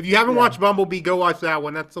story. If you haven't watched Bumblebee, go watch that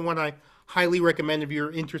one. That's the one I highly recommend if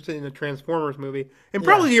you're interested in a Transformers movie. And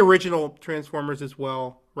probably the original Transformers as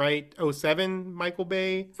well, right? 07, Michael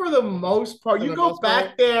Bay? For the most part. You go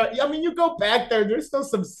back there. I mean, you go back there, there's still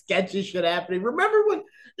some sketchy shit happening. Remember when...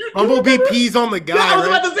 Bumblebee pees on the guy. Yeah, I was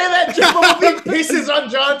about to say that. Bumblebee pisses on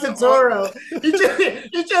John Turturro.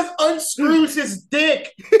 He just unscrews his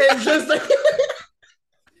dick and just like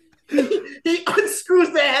he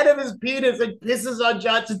unscrews the head of his penis and pisses on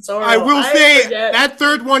John Turturro. I will say that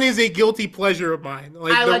third one is a guilty pleasure of mine.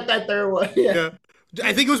 I like that third one. Yeah.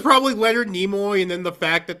 I think it was probably Leonard Nimoy, and then the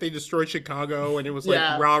fact that they destroyed Chicago, and it was like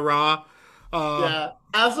rah rah. I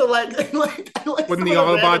also like when the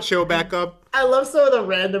Autobots show back up. I love some of the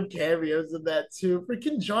random cameos in that too.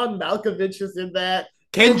 Freaking John Malkovich is in that.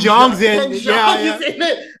 Ken Jeong's in. Ken Jeong is in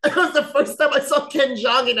it. That was the first time I saw Ken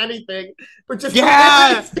Jeong in anything, which is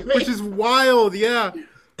which is wild. Yeah,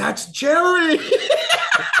 that's Jerry.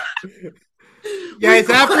 Yeah, it's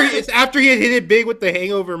after he had hit it big with the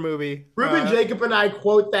Hangover movie. Ruben Jacob and I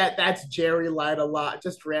quote that's Jerry line a lot,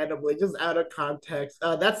 just randomly, just out of context.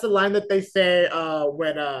 That's the line that they say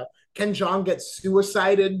when Ken Jeong gets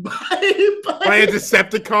suicided by a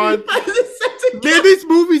Decepticon. Man, these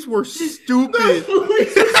movies were stupid.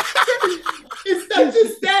 It's not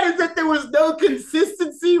just that, it's that there was no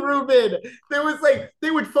consistency, Ruben. There was like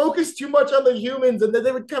they would focus too much on the humans and then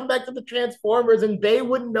they would come back to the Transformers and they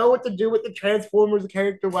wouldn't know what to do with the Transformers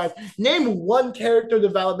character-wise. Name one character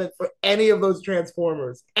development for any of those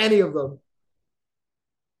Transformers. Any of them.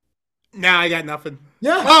 Nah, I got nothing.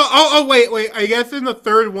 Yeah. Wait. I guess in the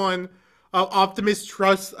third one, Optimus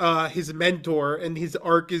trusts his mentor, and his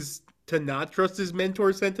arc is to not trust his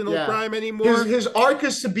mentor, Sentinel Prime, anymore. His arc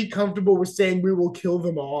is to be comfortable with saying we will kill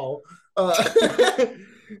them all.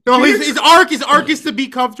 No, his arc is to be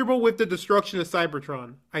comfortable with the destruction of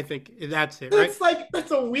Cybertron. I think that's it, right?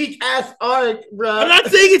 That's a weak ass arc, bro. I'm not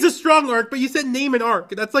saying it's a strong arc, but you said name an arc.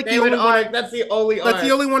 That's like name the only arc. one. That's the only arc. That's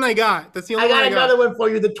the only one I got. That's the only one I got. Another one for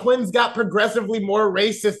you. The twins got progressively more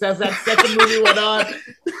racist as that second movie went on.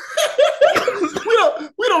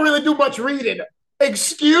 we don't really do much reading.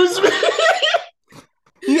 Excuse me.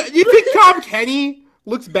 You think Tom Kenny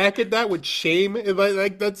looks back at that with shame?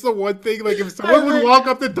 Like that's the one thing. Like if someone would walk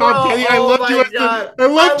up to Tom Kenny, I loved you as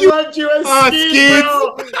Skids.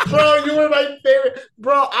 Bro, you were my favorite.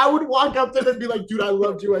 Bro, I would walk up to him and be like, dude, I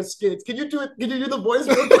loved you as Skids. Can you do it? Can you do the voice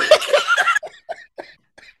real quick?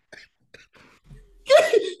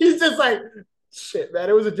 He's just like, shit, man,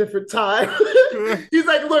 it was a different time. He's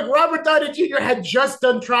like, look, Robert Downey Jr. had just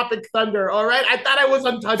done Tropic Thunder, all right? I thought I was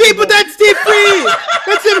untouchable. Hey, but that's different!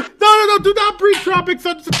 That's it. No, do not bring Tropic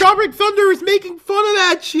Thunder. Tropic Thunder is making fun of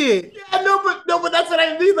that shit. Yeah, no, but that's what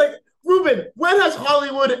I mean. Like, Ruben, when has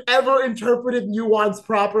Hollywood ever interpreted nuance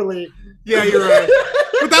properly? Yeah, you're right.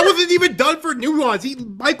 But that wasn't even done for nuance.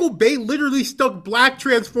 Michael Bay literally stuck black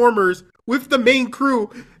Transformers with the main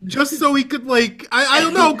crew just so he could, like, I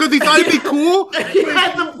don't know, because he thought it'd be cool. He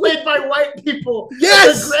had them played by white people.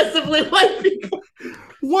 Yes! Aggressively white people.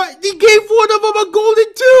 What? He gave one of them a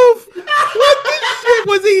golden tooth! What the shit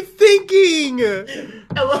was he thinking?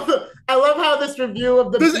 I love how this review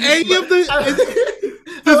of the... Does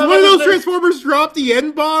one of those Transformers drop the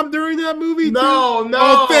N-bomb during that movie? No, too?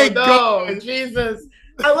 Oh, thank God. Jesus.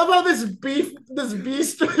 I love how this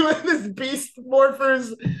beast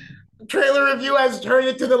morphers trailer review has turned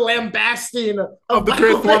into the lambasting of the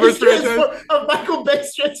Transformers franchise of Michael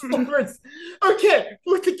Bay's Transformers. Okay,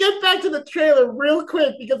 well, to get back to the trailer real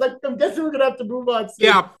quick, because I'm guessing we're gonna have to move on soon.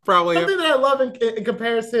 Yeah, probably. Something that I love in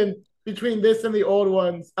comparison between this and the old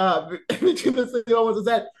ones, is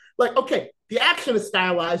that, like, okay, the action is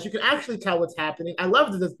stylized. You can actually tell what's happening. I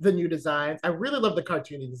love the new designs. I really love the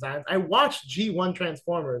cartoony designs. I watched G1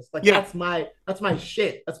 Transformers. Like, that's my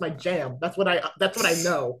shit. That's my jam. That's what I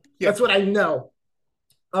know. Yeah. That's what I know.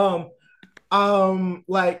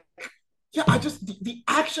 Like, yeah, the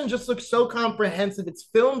action just looks so comprehensive. It's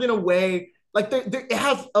filmed in a way like it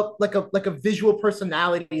has a visual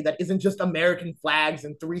personality that isn't just American flags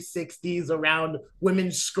and 360s around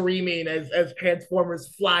women screaming as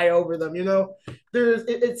Transformers fly over them. You know,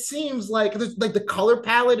 it seems like the color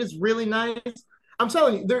palette is really nice. I'm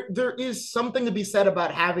telling you, there is something to be said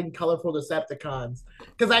about having colorful Decepticons,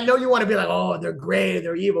 because I know you want to be like, oh, they're gray,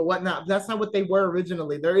 they're evil, whatnot. That's not what they were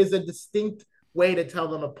originally. There is a distinct way to tell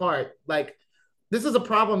them apart. Like, this is a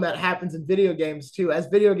problem that happens in video games too. As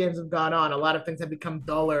video games have gone on, a lot of things have become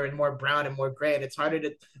duller and more brown and more gray, and it's harder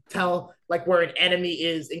to tell like where an enemy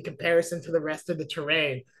is in comparison to the rest of the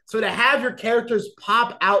terrain. So to have your characters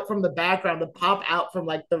pop out from the background, to pop out from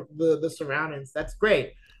like the surroundings, that's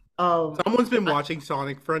great. Someone's been watching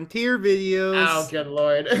Sonic Frontier videos. Oh, good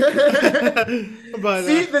Lord. But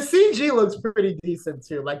the CG looks pretty decent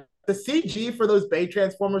too. Like, the CG for those Bay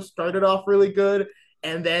Transformers started off really good,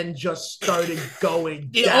 and then just started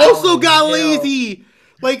going It also got lazy.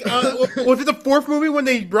 Like, was it the fourth movie when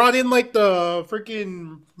they brought in, like, the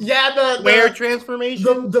freaking flare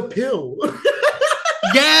transformation? The pill.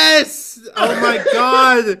 Yes! Oh, my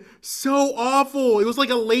God. So awful. It was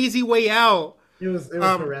like a lazy way out. It was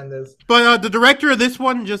horrendous. But the director of this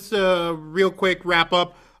one, just real quick wrap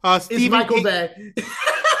up. It's Michael Bay.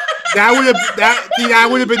 That would have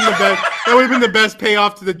been the best. That would have been the best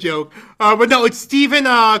payoff to the joke. But no, it's Stephen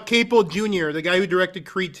Capel Jr., the guy who directed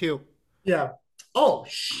Creed 2. Yeah. Oh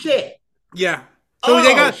shit. Yeah. So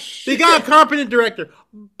they got a competent director.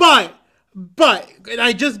 But and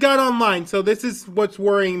I just got online, so this is what's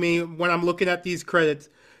worrying me when I'm looking at these credits.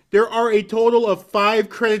 There are a total of 5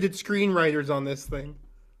 credited screenwriters on this thing.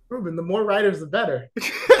 Ruben, the more writers, the better.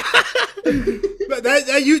 But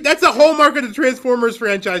that's a hallmark of the Transformers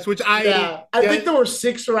franchise, which I think there were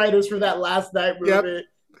 6 writers for that last night movie.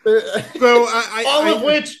 Yep. So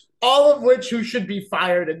all of which who should be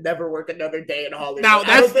fired and never work another day in Hollywood. Now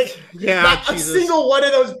I don't think a single one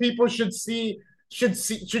of those people should see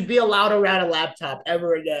should be allowed around a laptop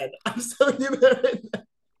ever again. I'm telling you that.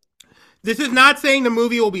 This is not saying the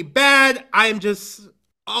movie will be bad. I am just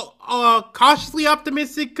cautiously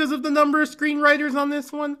optimistic because of the number of screenwriters on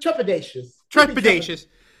this one. Trepidatious. Trepidatious.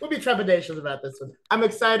 We'll be trepidatious about this one. I'm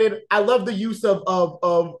excited. I love the use of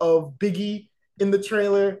Biggie in the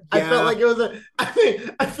trailer. I felt Yeah. like it was a.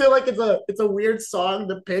 I feel like it's a weird song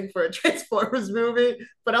to pick for a Transformers movie,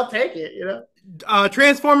 but I'll take it. You know,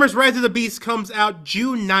 Transformers Rise of the Beast comes out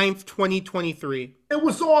June 9th, 2023. it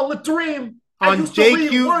was all a dream. I On used to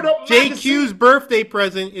read Word Up JQ's magazine. birthday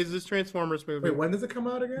present is this Transformers movie. Wait, when does it come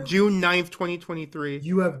out again? June 9th, 2023.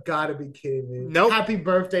 You have got to be kidding me. Nope. Happy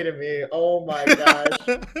birthday to me. Oh my gosh.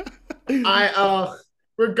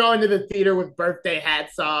 We're going to the theater with birthday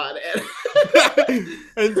hats on.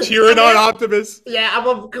 And cheering on Optimus. Yeah, I'm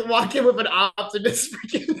walking with an Optimus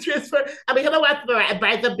freaking transfer. I mean, hello,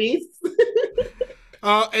 by the Beast.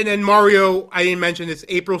 And then Mario, I didn't mention this,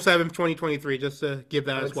 April 7th, 2023, just to give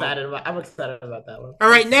that as well. I'm excited about that one. All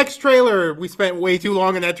right, next trailer. We spent way too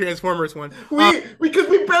long on that Transformers one. Because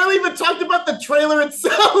we barely even talked about the trailer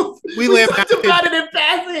itself. We talked about it in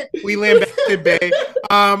passing. We lambasted Bay.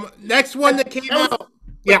 Next one that came out.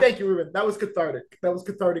 Yeah. Thank you, Ruben. That was cathartic. No,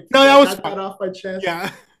 that was fun. That off my chest.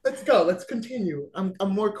 Yeah. Let's go. Let's continue. I'm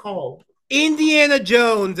more calm. Indiana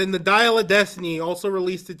Jones and the Dial of Destiny also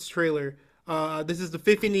released its trailer. This is the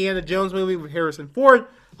fifth Indiana Jones movie with Harrison Ford.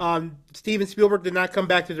 Steven Spielberg did not come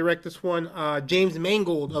back to direct this one. James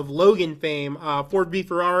Mangold of Logan fame, Ford v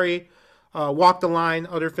Ferrari, Walk the Line,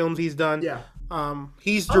 other films he's done. Yeah.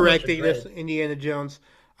 He's directing this Indiana Jones.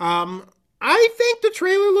 I think the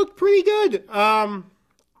trailer looked pretty good.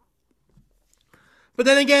 But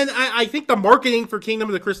then again, I think the marketing for Kingdom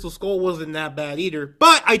of the Crystal Skull wasn't that bad either.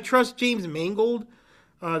 But I trust James Mangold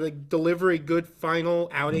to deliver a good final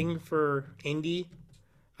outing for Indy.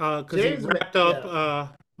 Because he wrapped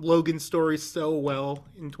up Logan's story so well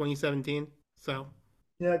in 2017. So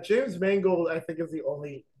yeah, James Mangold, I think, is the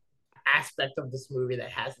only aspect of this movie that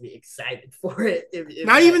has me excited for it.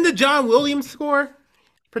 Not even the John Williams score?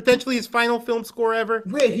 Potentially his final film score ever?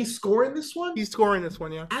 Wait, he's scoring this one? He's scoring this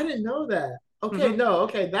one, yeah. I didn't know that.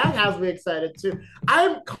 Okay, that has me excited too.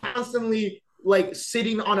 I'm constantly like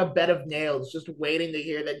sitting on a bed of nails, just waiting to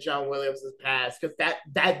hear that John Williams has passed. Because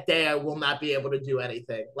that day I will not be able to do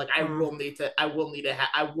anything. Like I will need to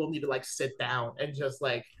like sit down and just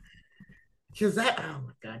like, because that. Oh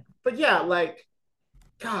my god! But yeah, like,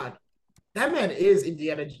 God, that man is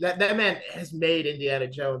Indiana. That man has made Indiana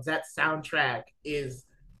Jones. That soundtrack is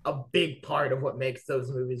a big part of what makes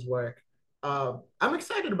those movies work. I'm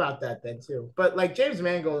excited about that then too. But like James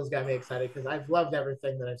Mangold has got me excited because I've loved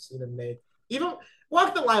everything that I've seen him make. Even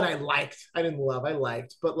Walk the Line, I liked. I didn't love. I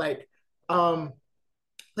liked. But like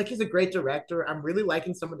he's a great director. I'm really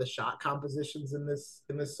liking some of the shot compositions in this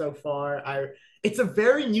so far. It's a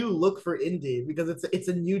very new look for Indy because it's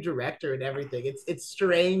a new director and everything. It's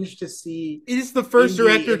strange to see. It is the first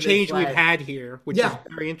director change we've had here, which is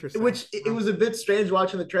very interesting. It was a bit strange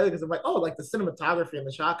watching the trailer because I'm like, oh, like the cinematography and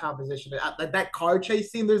the shot composition, like that car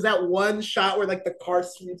chase scene. There's that one shot where like the car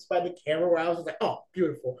sweeps by the camera where I was just like, oh,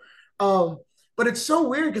 beautiful. But it's so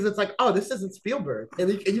weird because it's like, oh, this isn't Spielberg, and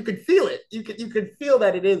you can feel it. You can feel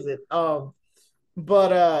that it isn't.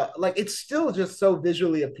 But like it's still just so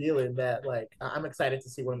visually appealing that like I'm excited to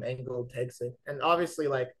see where Mangold takes it, and obviously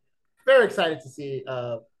like very excited to see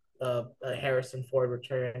Harrison Ford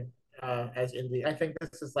return as Indy. I think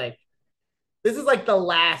this is like the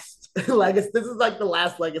last legacy. This is like the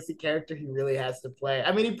last legacy character he really has to play.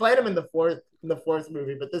 I mean, he played him in the fourth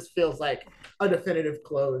movie, but this feels like a definitive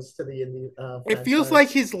close to the Indy. It feels like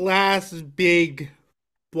his last big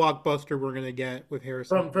blockbuster we're gonna get with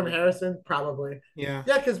Harrison. From Harrison, probably. Yeah.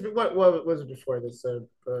 Yeah, because what was it before this?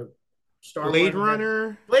 Star Blade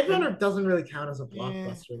Runner. Blade Runner doesn't really count as a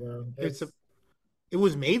blockbuster though. It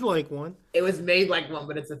was made like one. It was made like one,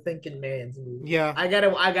 but it's a thinking man's movie. Yeah. I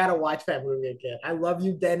gotta watch that movie again. I love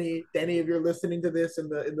you, Denny. Denny, if you're listening to this in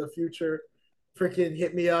the future, freaking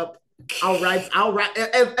hit me up. I'll write.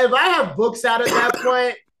 If I have books out at that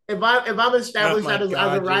point, if I'm established as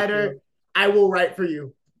a writer, I will write for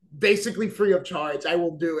you. Basically free of charge. I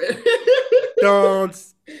will do it. Don't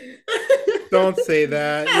say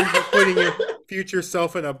that. You're just putting your future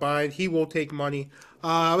self in a bind. He will take money. He's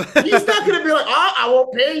not gonna be like, oh, I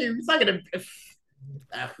won't pay you. He's not gonna.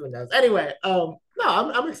 Who knows? Anyway, no,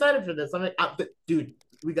 I'm excited for this. Dude,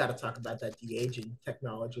 we got to talk about that de-aging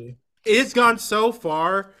technology. It's gone so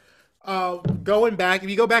far. Going back, if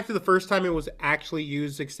you go back to the first time it was actually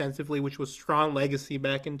used extensively, which was Strong Legacy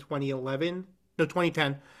back in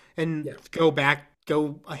 2010, and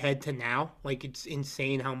go ahead to now, like it's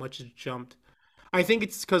insane how much it's jumped. I think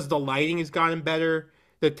it's because the lighting has gotten better,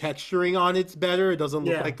 the texturing on it's better. It doesn't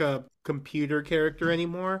look Yeah, like a computer character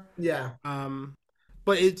anymore. yeah, Um,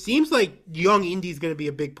 but it seems like young Indy's going to be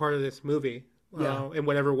a big part of this movie, yeah. in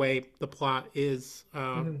whatever way the plot is.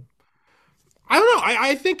 Mhm. I don't know.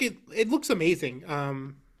 I think it looks amazing.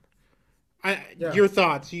 Yeah. Your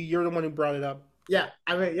thoughts? You're the one who brought it up. Yeah,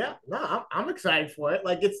 I mean, yeah, no, I'm excited for it.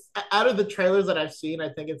 Like, it's out of the trailers that I've seen, I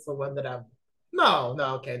think it's the one that I'm. No,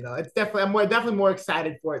 no, okay, no, it's definitely definitely more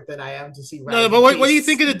excited for it than I am to see No, Rise but of what do you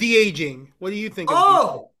think Beasts. of the de aging? What do you think of the de?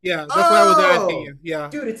 Oh, Yeah, that's what I was asking oh, you. Yeah,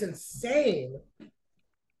 dude, it's insane.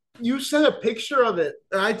 You sent a picture of it.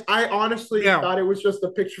 I honestly yeah. thought it was just a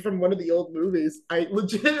picture from one of the old movies. I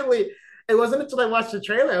legitimately, it wasn't until I watched the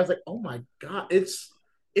trailer I was like, oh my god,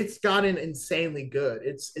 it's gotten insanely good.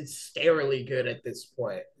 It's scarily good at this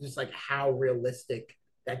point. Just like how realistic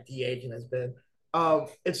that de aging has been.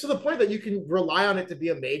 It's to the point that you can rely on it to be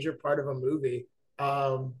a major part of a movie.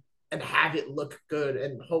 And have it look good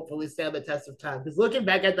and hopefully stand the test of time. Because looking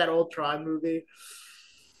back at that old Tron movie,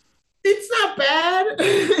 it's not bad,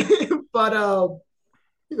 but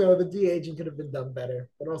the de aging could have been done better.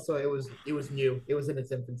 But also, it was new. It was in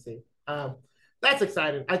its infancy. That's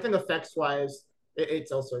exciting. I think effects wise,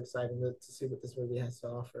 it's also exciting to see what this movie has to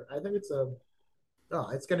offer. I think it's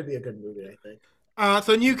going to be a good movie. I think.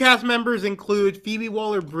 So new cast members include Phoebe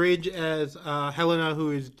Waller-Bridge as Helena,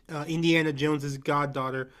 who is Indiana Jones's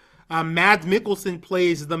goddaughter. Mads Mikkelsen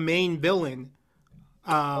plays the main villain,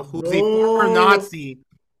 Let's who's a former go. Nazi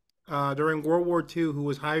during World War II, who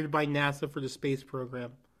was hired by NASA for the space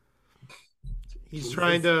program. He's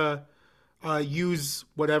trying Jesus. to use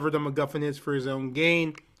whatever the MacGuffin is for his own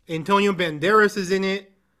gain. Antonio Banderas is in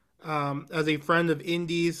it as a friend of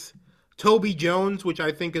Indy's. Toby Jones, which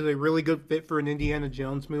I think is a really good fit for an Indiana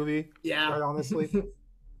Jones movie, Yeah. quite honestly.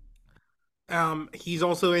 He's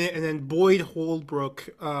also in it, and then Boyd Holbrook,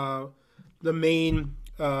 the main,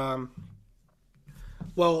 well,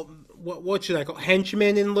 what should I call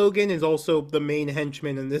henchman in Logan, is also the main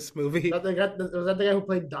henchman in this movie. Was that the guy who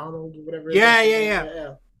played Donald or whatever? Yeah, That's his yeah, name. yeah. Yeah,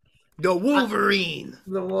 yeah. The I, Wolverine.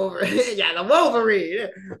 The Wolverine. Yeah, the Wolverine.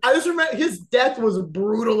 I just remember his death was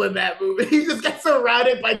brutal in that movie. He just got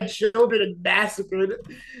surrounded by children and massacred.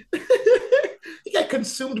 He got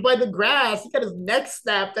consumed by the grass. He got his neck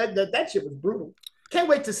snapped. That shit was brutal. Can't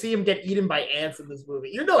wait to see him get eaten by ants in this movie.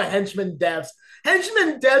 You know, henchman deaths.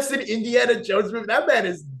 Henchman deaths in Indiana Jones movie. That man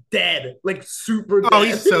is dead, like super Oh, dead.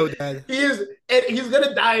 he's so dead. He is, and he's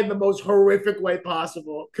gonna die in the most horrific way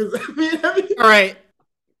possible. Because I mean, All right,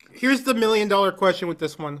 here's the $1 million question with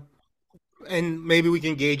this one, and maybe we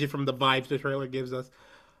can gauge it from the vibes the trailer gives us.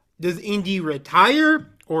 Does Indy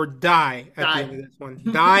retire or die at the end die. of this one?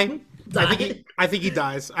 Die? I think he. Die. I think he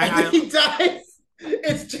dies. I think he dies.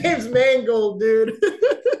 It's James Mangold, dude.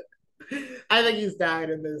 I think he's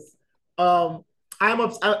dying in this. I'm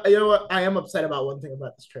upset. You know what? I am upset about one thing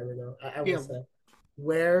about this trailer, though. I will Yeah. say,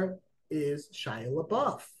 where is Shia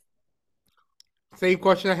LaBeouf? Same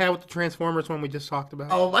question I had with the Transformers one we just talked about.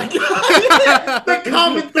 Oh my god, the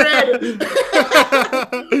common thread.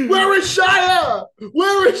 Where is Shia?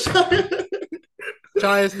 Where is Shia?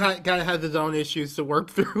 Chaya's kind of has his own issues to work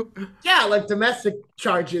through. Yeah, like domestic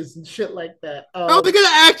charges and shit like that. I don't think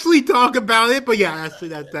I actually talk about it, but yeah, actually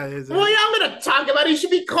that is Well, it. yeah, I'm gonna talk about it. He should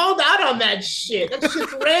be called out on that shit. That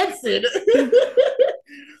shit's rancid.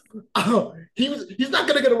 Oh, he's not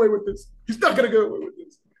gonna get away with this. He's not gonna get away with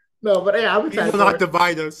this. No, but yeah, I'm He excited will for not it.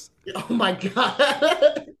 divide us. Oh my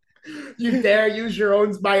god. You dare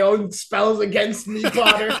use my own spells against me,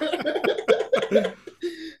 Potter.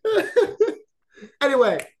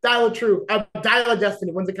 Anyway, Dial of True. Dial of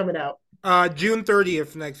Destiny. When's it coming out? June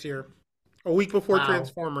 30th next year, a week before Wow.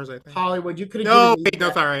 Transformers, I think. Hollywood, you could have No, given me wait, no,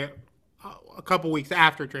 that. sorry, a couple weeks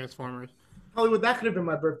after Transformers. Hollywood, that could have been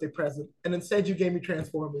my birthday present. And instead you gave me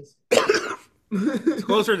Transformers. It's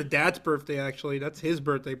closer to Dad's birthday, actually. That's his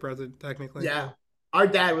birthday present, technically. Yeah. Our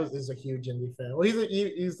dad is a huge indie fan. Well,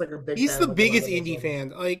 he's like a big He's fan the of like a lot biggest of those indie others. fan.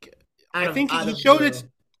 Like, Out I of think out he of showed it. the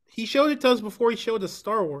He showed it to us before he showed us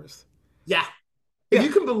Star Wars. Yeah. If Yeah,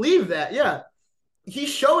 you can believe that, yeah. He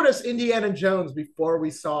showed us Indiana Jones before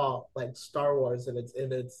we saw like Star Wars and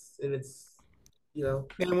it's you know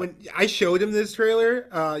and when I showed him this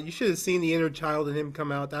trailer, you should have seen the inner child in him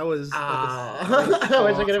come out. That was I so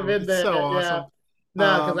wish I could have awesome. been It's so there. Yeah. awesome.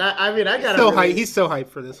 No, because I mean I He's got a so hyped. really He's so hyped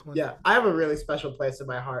for this one. yeah, I have a really special place in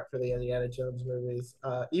my heart for the Indiana Jones movies.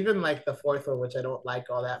 Even like the fourth one, which I don't like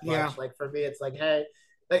all that Yeah. much. Like for me, it's like, hey,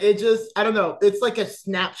 like it just I don't know. It's like a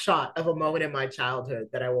snapshot of a moment in my childhood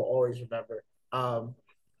that I will always remember.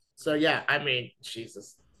 So yeah, I mean,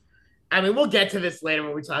 Jesus. I mean, we'll get to this later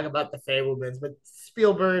when we talk about the Fabelmans, but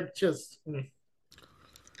Spielberg just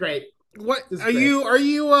great. What This is are great. you? Are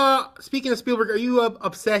you? Speaking of Spielberg, are you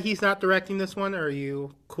upset he's not directing this one? Or are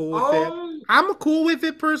you cool with it? Um, I'm cool with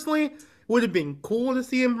it personally. Would have been cool to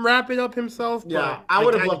see him wrap it up himself, yeah,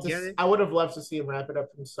 but I kind of get it. I would have loved to see him wrap it up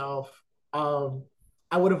himself. Um,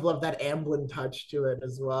 I would have loved that Amblin touch to it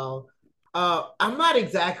as well. I'm not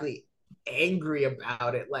exactly angry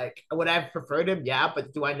about it. Like, would I have preferred him? Yeah,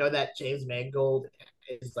 but do I know that James Mangold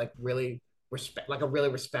is like really like a really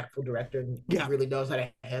respectful director and Yeah, really knows how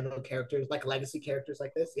to handle characters like legacy characters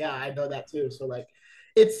like this? Yeah, I know that too. So like,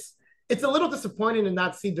 it's it's a little disappointing to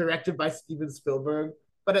not see directed by Steven Spielberg,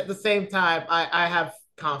 but at the same time, I have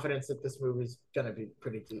confidence that this movie's gonna be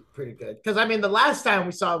pretty good. Because I mean, the last time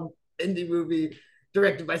we saw an indie movie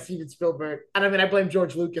directed by Steven Spielberg, and I mean, I blame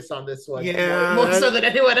George Lucas on this one more so than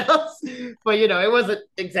anyone else. But you know, it wasn't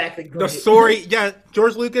exactly the great. story. Yeah,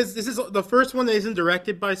 George Lucas. This is the first one that isn't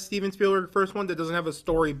directed by Steven Spielberg. First one that doesn't have a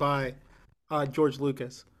story by George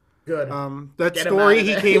Lucas. Good. That Get him out story of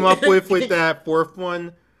he there. came up with that fourth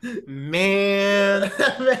one, man.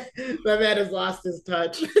 That man has lost his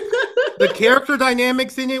touch. The character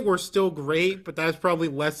dynamics in it were still great, but that's probably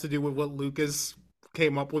less to do with what Lucas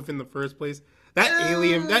came up with in the first place. That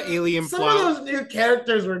alien Some plot. of those new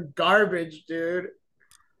characters were garbage, dude.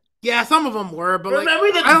 Yeah, some of them were, but Remember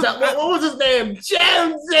like, what was his name?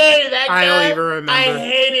 Jonesy. That guy. I don't even remember. I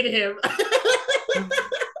hated him.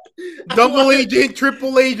 Double agent,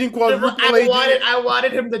 triple agent, quadruple agent. I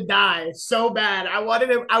wanted him to die so bad. I wanted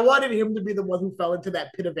him to be the one who fell into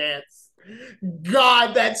that pit of ants.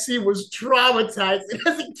 God, that scene was traumatizing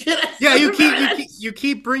as a kid. Yeah, you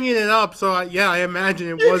keep bringing it up, so yeah, I imagine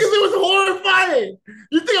it was. Because it was horrifying.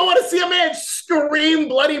 You think I want to see a man scream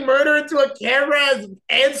bloody murder into a camera as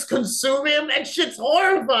ants consume him? That shit's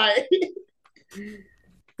horrifying.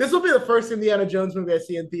 This will be the first Indiana Jones movie I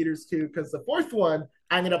see in theaters too, because the fourth one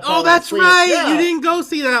I'm gonna. Oh, that's right. Yeah. You didn't go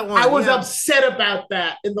see that one. I was upset about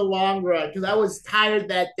that in the long run because I was tired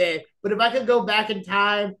that day. But if I could go back in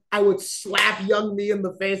time, I would slap young me in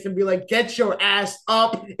the face and be like, "Get your ass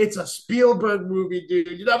up! It's a Spielberg movie,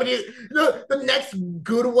 dude. You know how many? You know the next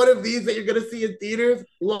good one of these that you're gonna see in theaters?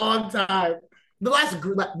 Long time.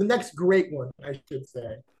 The next great one, I should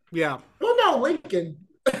say. Yeah. Well, no, Lincoln.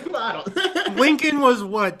 I don't. Lincoln was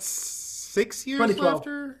what 6 years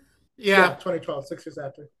after? Yeah, 2012, 6 years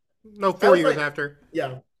after. No, 4 years after.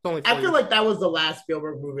 Yeah. Only I feel like that was the last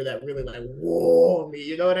Spielberg movie that really like whoa me.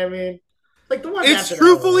 You know what I mean? Like the one. It's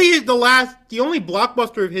truthfully the only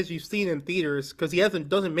blockbuster of his you've seen in theaters because he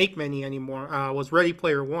doesn't make many anymore. Was Ready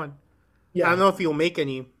Player One. Yeah. I don't know if he'll make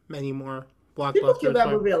any more blockbusters. People give that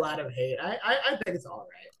movie a lot of hate. I think it's all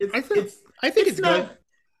right. I think it's good.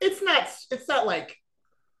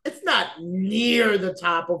 It's not near the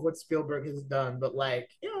top of what Spielberg has done, but like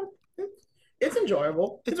it's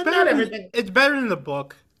enjoyable. It's better. It's better than the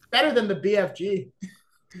book. Better than the BFG.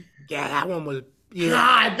 Yeah, that one was.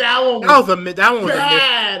 God, that one was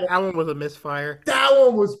a misfire. That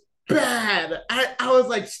one was bad. I was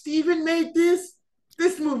like, Steven made this.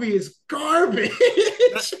 This movie is garbage.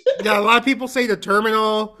 Yeah, a lot of people say The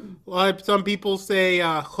Terminal. Some people say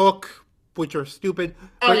Hook, which are stupid.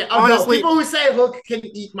 Oh yeah, honestly, no. People who say Hook can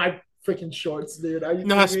eat my freaking shorts, dude.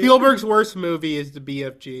 No, Spielberg's worst movie is the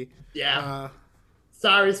BFG. Yeah.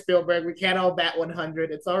 Sorry, Spielberg. We can't all bat 100.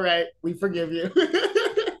 It's all right. We forgive you.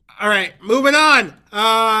 All right, moving on.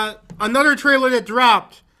 Another trailer that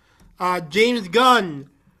dropped. James Gunn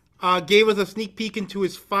gave us a sneak peek into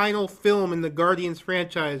his final film in the Guardians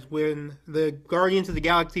franchise when the Guardians of the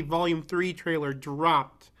Galaxy Volume 3 trailer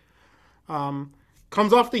dropped.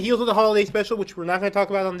 Comes off the heels of the holiday special, which we're not going to talk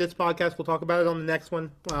about on this podcast. We'll talk about it on the next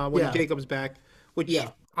one when Jacob's back, which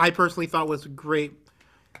I personally thought was a great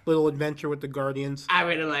little adventure with the Guardians. I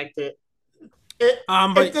really liked it.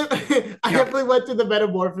 I definitely went through the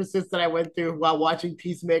metamorphosis that I went through while watching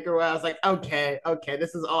Peacemaker, where I was like, okay,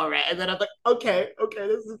 this is all right, and then I was like, okay,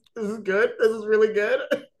 this is good, this is really good.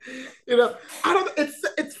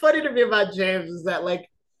 It's funny to me about James is that like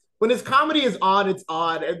when his comedy is on, it's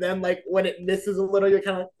on, and then like when it misses a little, you're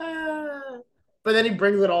kind of like but then he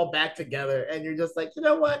brings it all back together, and you're just like, you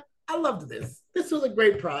know what, I loved this. This was a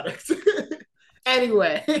great product.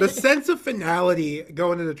 Anyway, the sense of finality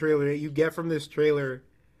going to the trailer that you get from this trailer,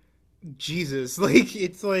 Jesus, like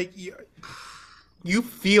it's like you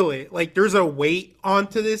feel it. Like there's a weight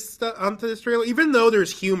onto this trailer, even though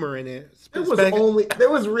there's humor in it. There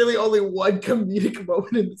was really only one comedic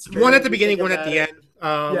moment in this trailer. One at the beginning, one at the end,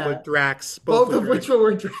 with Drax. Both of which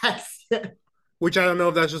were Drax. Which I don't know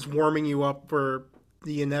if that's just warming you up for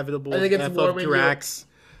the inevitable death of Drax.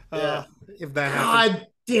 If that happens.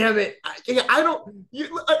 damn it. I don't.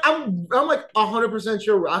 I'm like 100%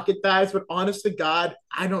 sure Rocket dies, but honest to God,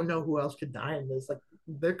 I don't know who else could die in this. Like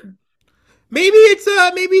there could. Maybe it's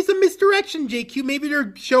a misdirection, JQ. Maybe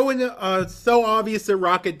they're showing so obvious that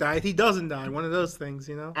Rocket died. He doesn't die. One of those things,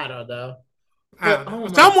 you know. I don't know. I But don't oh know.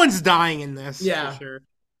 my, Someone's dying in this for yeah, sure.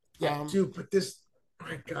 yeah, dude. But this,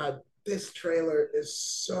 my God, this trailer is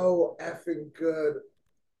so effing good.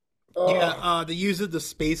 Yeah, Oh, the use of the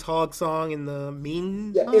Space Hog song in the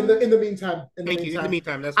yeah. meantime. In the Thank you. In the meantime,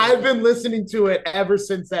 meantime, that's what I've been listening to it ever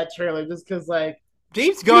since that trailer, just because, like,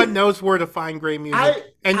 James Gunn dude, knows where to find great music I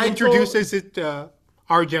and I told introduces it to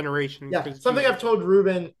our generation. yeah, Because something I've told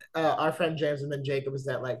Ruben, our friend James, and then Jacob is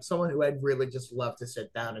that like someone who I'd really just love to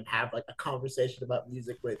sit down and have like a conversation about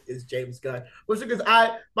music with is James Gunn. Which because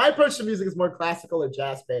my approach to music is more classical or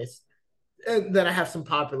jazz based, and then I have some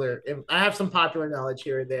popular knowledge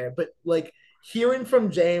here and there. But like hearing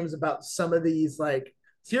from James about some of these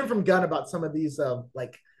hearing from Gunn about some of these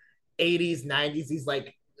like 80s, 90s, he's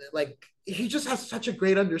like he just has such a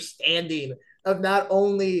great understanding of not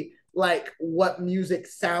only like what music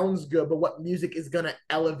sounds good, but what music is gonna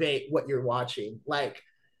elevate what you're watching. Like,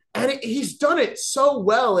 and he's done it so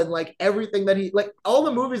well in like everything that he like all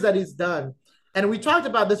the movies that he's done. And we talked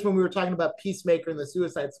about this when we were talking about Peacemaker and the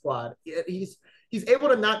Suicide Squad. He's able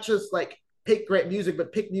to not just like pick great music,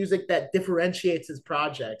 but pick music that differentiates his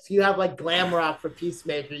projects. You have like glam rock for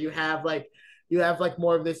Peacemaker. You have like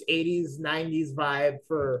more of this 80s 90s vibe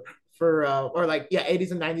for or like yeah 80s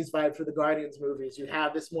and 90s vibe for the Guardians movies. You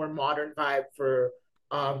have this more modern vibe for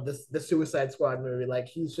the Suicide Squad movie. Like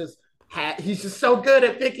he's just so good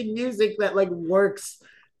at picking music that like works.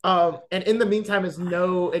 And in the meantime is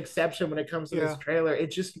no exception when it comes to this yeah, trailer.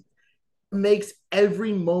 It just makes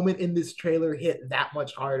every moment in this trailer hit that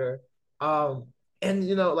much harder. Um, and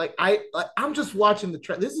you know, I'm just watching the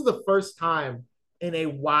trailer. This is the first time in a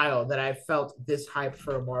while that I felt this hyped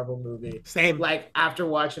for a Marvel movie. same. Like after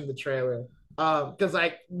watching the trailer. Because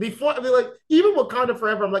like before, I mean, like even Wakanda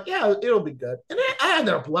Forever, I'm like, yeah, it'll be good, and I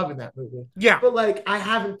ended up loving that movie. Yeah, But like, I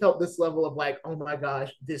haven't felt this level of like, oh my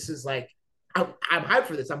gosh, this is like, I'm hyped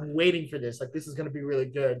for this. I'm waiting for this. Like, this is gonna be really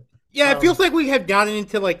good. yeah. It feels Um, like we have gotten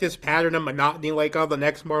into like this pattern of monotony. Like, oh, the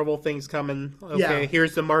next Marvel thing's coming. Okay, yeah,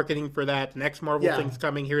 here's the marketing for that. The next Marvel yeah, thing's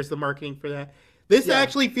coming. Here's the marketing for that. This yeah.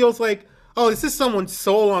 actually feels like, oh, this is someone's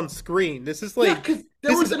soul on screen. This is Yeah, like because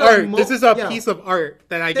there this was is an art. This is a yeah, piece of art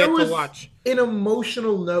that I there get to was watch. an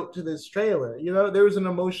emotional note to this trailer. You know, there was an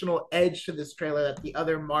emotional edge to this trailer that the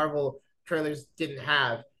other Marvel trailers didn't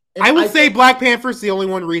have. And I will I say think, Black Panther's the only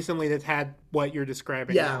one recently that's had what you're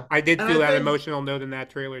describing. yeah, I did and feel I that think, emotional note in that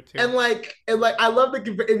trailer too. and like, I love if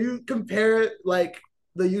you compare like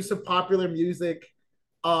the use of popular music,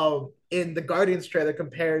 in the Guardians trailer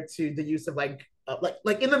compared to the use of like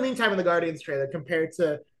in the meantime in the Guardians trailer compared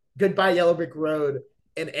to Goodbye Yellow Brick Road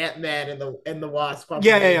and Ant-Man and the Wasp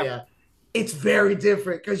Yeah. Quantumania, it's very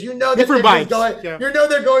different because you know that Different they're just vibes. going, Yeah. you know,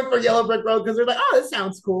 they're going for Yellow Brick Road because they're like, oh, this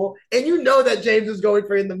sounds cool, and you know that James is going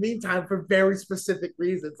for In the Meantime for very specific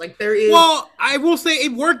reasons. Like there is, Well, I will say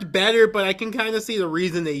it worked better, but I can kind of see the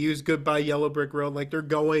reason they used Goodbye Yellow Brick Road. Like they're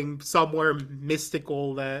going somewhere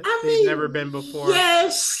mystical that I they've never mean, been before.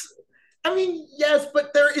 yes. I mean, yes,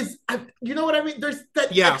 but there is, you know what I mean? There's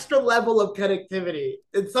that Yeah. extra level of connectivity.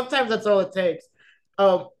 And sometimes that's all it takes.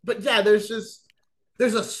 But yeah, there's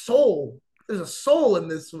a soul. There's a soul in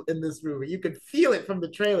this movie. You could feel it from the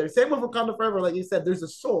trailer. Same with Wakanda Forever, like you said, there's a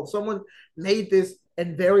soul. Someone made this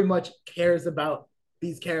and very much cares about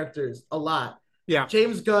these characters a lot. Yeah.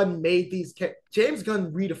 James Gunn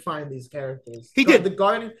redefined these characters. He did. The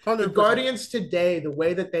 100%. Guardians today, the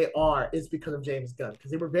way that they are, is because of James Gunn.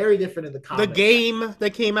 Because they were very different in the The comics. game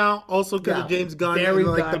that came out also because Yeah, of James Gunn very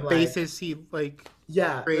and like the Gunn-like. basis he like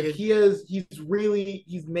Yeah, like created.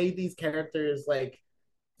 he's made these characters like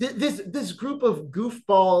this group of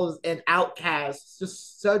goofballs and outcasts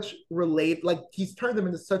just such relate like he's turned them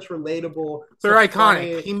into such relatable, They're such iconic.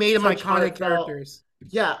 funny, He made them such iconic heartfelt. characters.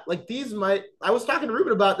 Yeah, like these might. I was talking to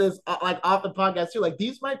Ruben about this like off the podcast too. Like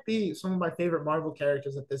these might be some of my favorite Marvel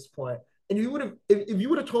characters at this point. And you would have if you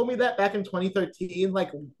would have told me that back in 2013,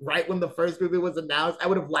 like right when the first movie was announced, I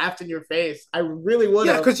would have laughed in your face. I really would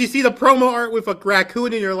Yeah, have. because you see the promo art with a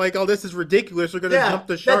raccoon and you're like, oh, this is ridiculous. They're gonna Yeah, jump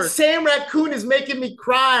the that shark. Sam Raccoon is making me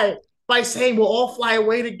cry by saying we'll all fly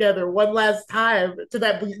away together one last time to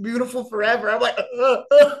that beautiful forever. I'm like,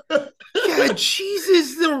 Yeah,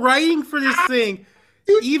 Jesus, the writing for this thing.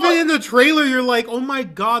 dude, Even in the trailer, you're like, oh my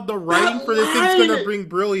god, the writing that for this thing's gonna line, bring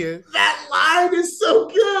brilliant. that line is so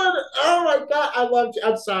good. Oh my god, I love.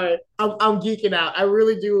 I'm sorry, I'm geeking out. I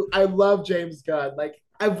really do. I love James Gunn. Like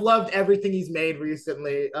I've loved everything he's made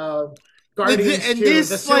recently. Guardians And 2, The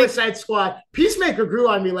this, like, Suicide Squad. Peacemaker grew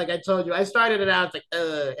on me, like I told you. I started it out, it's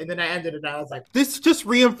like, and then I ended it out, I was like, this just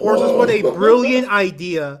reinforces what a whoa. brilliant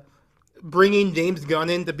idea bringing James Gunn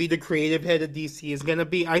in to be the creative head of DC is going to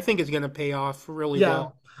be. I think it's going to pay off really Yeah.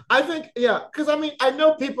 well. I think, yeah, because I mean, I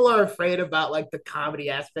know people are afraid about like the comedy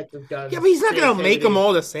aspect of Yeah, Gunn's but he's not going to make them creativity.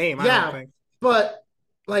 all the same, I don't Yeah, think. but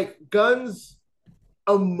like Gunn's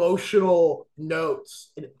emotional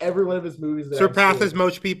notes in every one of his movies that I've Surpasses seen.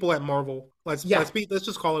 most people at Marvel. Yeah, Let's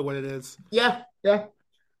just call it what it is. yeah, yeah.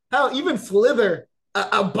 Hell, even Slither,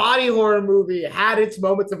 a body horror movie, had its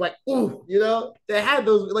moments of like, ooh, you know, they had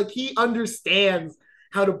those. Like he understands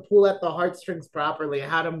how to pull at the heartstrings properly,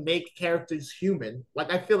 how to make characters human.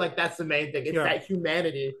 Like I feel like that's the main thing. It's Yeah. that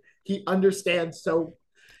humanity he understands. So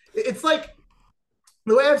it's like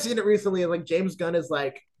the way I've seen it recently is like James Gunn is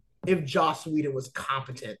like if Joss Whedon was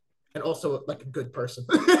competent and also like a good person.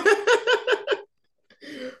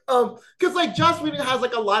 Because like Joss Whedon has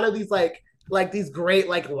like a lot of these like these great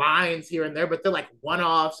like lines here and there, but they're like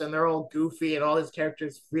one-offs and they're all goofy and all his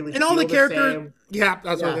characters really And all the feel the characters, same. yeah, that's what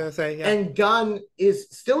I was Yeah. going to say. Yeah. And Gunn is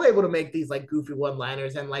still able to make these like goofy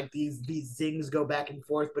one-liners and like these zings go back and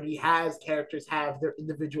forth, but he has characters have their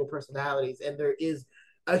individual personalities and there is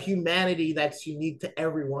a humanity that's unique to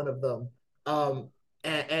every one of them.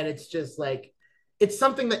 And it's just like it's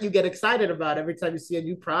something that you get excited about every time you see a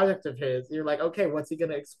new project of his. You're like, okay, what's he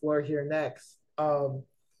gonna explore here next?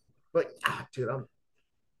 But dude,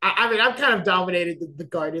 I mean, I've kind of dominated the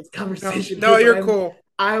Guardians conversation. No, here, you're cool.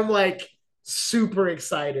 I'm like super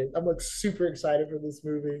excited. I'm like super excited for this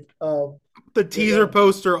movie. The teaser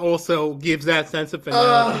poster also gives that sense of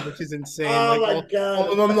finality, which is insane. Oh Like my god! all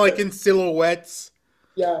of them, like in silhouettes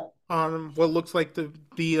Yeah, on what looks like the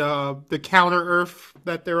counter Earth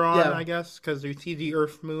that they're on, yeah, I guess, because you see the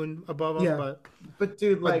Earth moon above them. yeah. But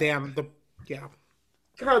dude, But like, damn, yeah.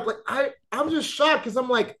 God, like I'm just shocked because I'm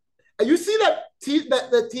like, you see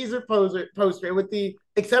that teaser poster with the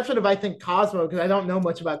exception of I think Cosmo because I don't know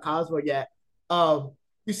much about Cosmo yet.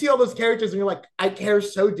 You see all those characters and you're like, I care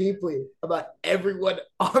so deeply about everyone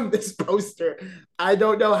on this poster. I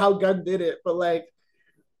don't know how Gunn did it, but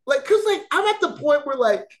cause like I'm at the point where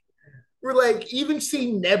like even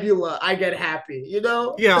seeing Nebula, I get happy, you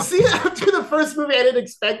know? Yeah. See, after the first movie, I didn't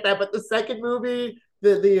expect that, but the second movie,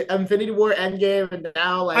 the Infinity War Endgame, and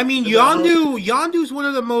now I like mean, the Yondu's one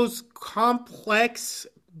of the most complex,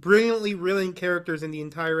 brilliantly brilliant characters in the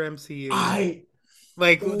entire MCU. I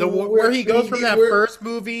Like where he goes from that first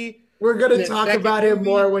movie. We're to gonna the talk second about him movie.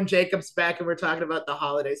 more when Jacob's back and we're talking about the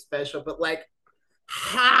holiday special, but like,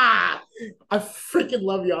 ha! I freaking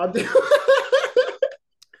love Yondu.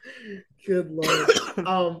 Good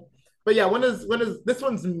lord. But yeah, when is this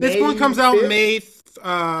one's May? This one comes out 5th? May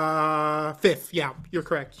 5th. Yeah, you're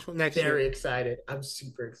correct. Next Very year. excited. I'm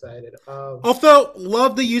super excited. Also,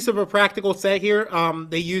 love the use of a practical set here.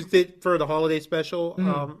 They used it for the holiday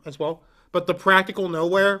special as well. But the practical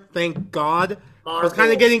nowhere, thank God. I was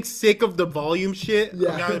kind of getting sick of the volume shit.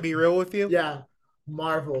 Yeah. I'm gonna be real with you. Yeah,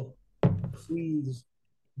 Marvel, please,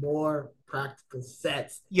 more practical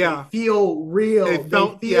sets. Yeah. They feel real.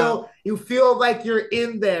 You feel like you're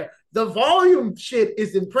in there. The volume shit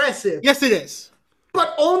is impressive. Yes, it is.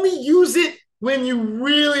 But only use it when you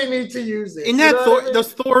really need to use it. In that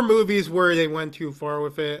those Thor movies where they went too far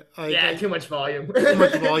with it. Too much volume. Too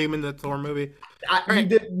much volume in the Thor movie.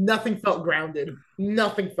 Nothing felt grounded.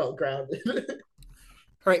 Nothing felt grounded.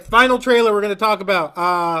 All right, final trailer we're going to talk about.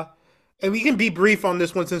 And we can be brief on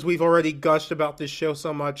this one since we've already gushed about this show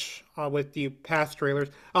so much with the past trailers.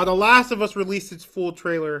 The Last of Us released its full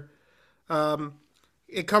trailer.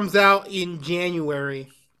 It comes out in January.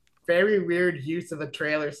 Very weird use of a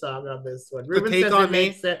trailer song on this one. Ruben Take On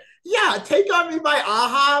Me? Yeah, Take On Me by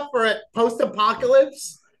Aha for a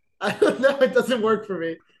post-apocalypse. I don't know, it doesn't work for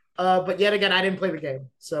me. But yet again, I didn't play the game.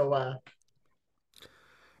 So I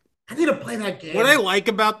need to play that game. What I like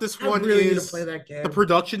about this one is need to play that game. The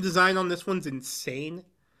production design on this one's insane,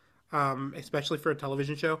 especially for a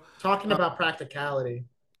television show. Talking about practicality.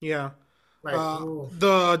 Yeah. Like,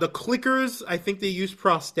 the clickers, I think they use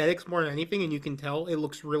prosthetics more than anything, and you can tell it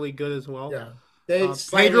looks really good as well. Yeah. They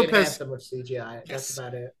slightly enhanced them with CGI. That's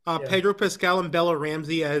about it. Pedro Pascal and Bella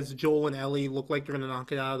Ramsey as Joel and Ellie look like they're going to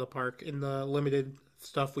knock it out of the park in the limited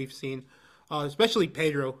stuff we've seen. Especially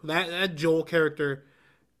Pedro. That Joel character,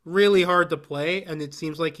 really hard to play, and it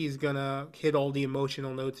seems like he's going to hit all the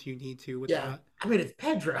emotional notes you need to with that. I mean, it's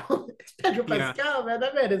Pedro. It's Pedro Pascal, man.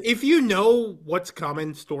 That man is... If you know what's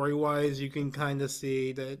coming story-wise, you can kind of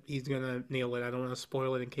see that he's going to nail it. I don't want to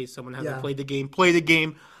spoil it in case someone hasn't played the game. Play the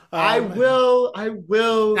game. I will.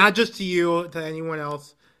 Not just to you, to anyone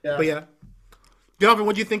else. Yeah. But yeah. Delvin,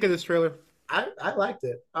 what do you think of this trailer? I liked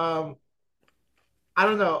it. I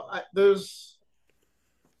don't know. There's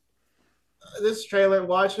this trailer,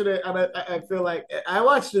 watching it, and I feel like I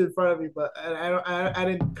watched it in front of me, but I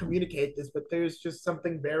didn't communicate this, but there's just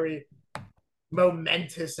something very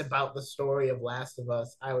momentous about the story of Last of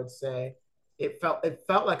Us. I would say it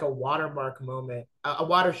felt like a watermark moment, a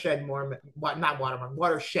watershed moment, not watermark,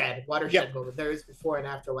 watershed Yep. moment. There is before and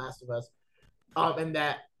after Last of Us, and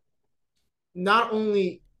that not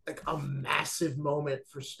only like a massive moment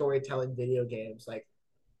for storytelling video games, like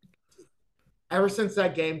ever since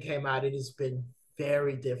that game came out, it has been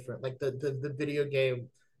very different. Like the video game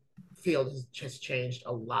field has just changed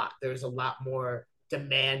a lot. There's a lot more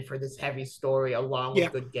demand for this heavy story along Yeah.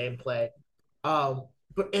 with good gameplay. Um,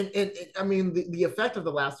 but I mean the effect of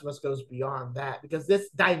The Last of Us goes beyond that because this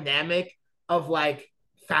dynamic of like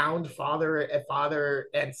found father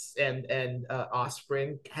and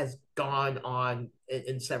offspring has gone on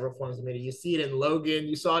in several forms of media. You see it in Logan,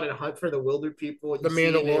 you saw it in Hunt for the Wilder People, The you see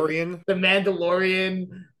it in Mandalorian. The Mandalorian,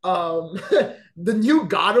 the new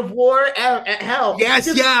God of War, hell, Yes,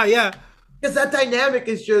 yeah, yeah. because that dynamic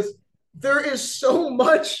is just there is so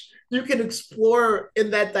much you can explore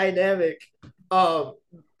in that dynamic. Um,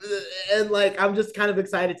 and like I'm just kind of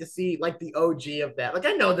excited to see like the OG of that. Like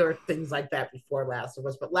I know there are things like that before Last of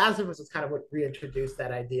Us, but Last of Us is kind of what reintroduced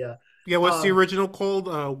that idea. Yeah, what's the Um, original called?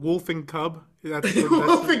 Wolf and Cub. Wolf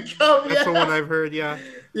and Cub, That's the one yeah, I've heard. Yeah,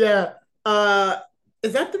 yeah. Uh,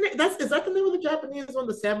 is that the name? Is that the name of the Japanese one?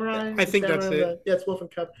 The samurai, I the think that's samurai. it. Yeah, it's Wolf and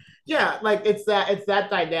Cub. Yeah, like it's that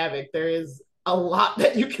dynamic. There is a lot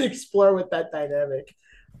that you can explore with that dynamic.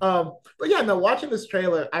 But yeah, no, watching this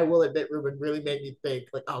trailer, I will admit, Ruben, really made me think,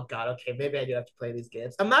 like, oh God, okay, maybe I do have to play these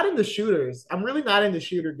games. I'm not into shooters. I'm really not into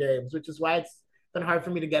shooter games, which is why it's been hard for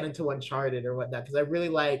me to get into Uncharted or whatnot, because I really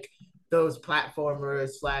like those platformers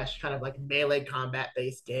slash kind of like melee combat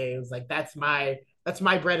based games. Like that's my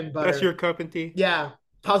bread and That's your butter. cup and tea. Yeah,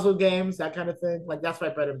 puzzle games, that kind of thing. Like that's my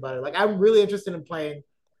bread and butter. Like I'm really interested in playing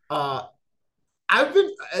uh I've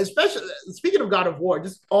been, especially speaking of God of War,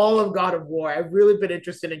 just all of God of War. I've really been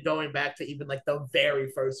interested in going back to even like the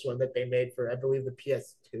very first one that they made for, I believe, the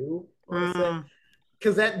PS2. I want to say Mm,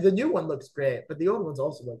 because that the new one looks great, but the old ones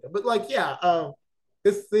also look good. But like, yeah,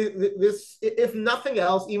 this if nothing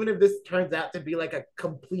else, even if this turns out to be like a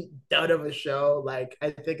complete dud of a show, like I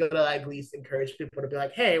think it'll at least encourage people to be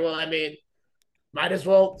like, hey, well, I mean, might as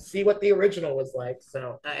well see what the original was like.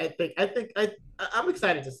 So I'm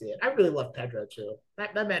excited to see it. I really love Pedro too.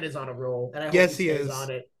 That man is on a roll, and I hope he yes, he stays is. on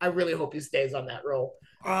it. I really hope he stays on that roll.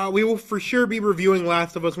 We will for sure be reviewing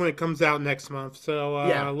Last of Us when it comes out next month. So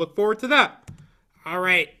Yeah, look forward to that. All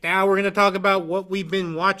right, now we're gonna talk about what we've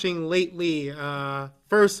been watching lately.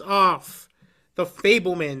 First off, The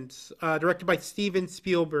Fabelmans, directed by Steven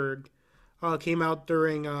Spielberg, came out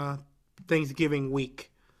during Thanksgiving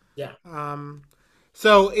week. yeah,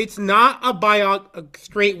 So it's not a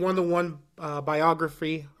straight one-to-one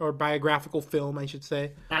biography or biographical film, I should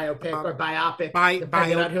say. biopic or biopic, Bi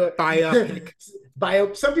depending bio on who.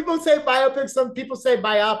 biopic. Some people say biopic. Some people say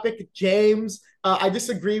biopic. James, I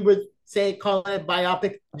disagree with say calling it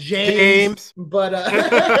biopic. James, James. but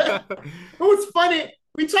what's funny?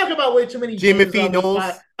 We talk about way too many James Jimothy on this pod. Knowles.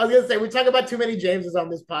 I was gonna say we talk about too many Jameses on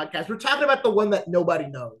this podcast. We're talking about the one that nobody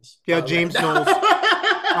knows. Yeah, Right James now.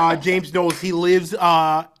 Knowles. James Knowles. He lives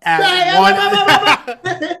at one.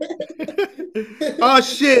 Oh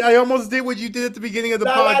shit! I almost did what you did at the beginning of the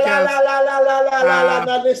La la la podcast. la la la la la la la. Uh,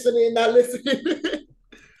 Not listening. Not listening.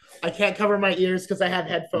 I can't cover my ears because I have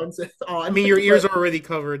headphones I on. mean, your ears But are already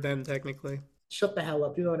covered then, technically. shut the hell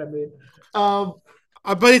up. You know what I mean? Um,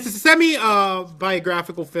 But it's a semi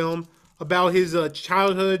biographical film about his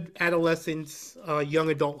childhood, adolescence, young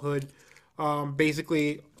adulthood.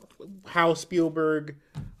 Basically, how Spielberg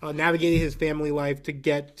navigated his family life to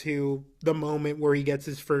get to the moment where he gets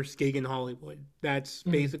his first gig in Hollywood. That's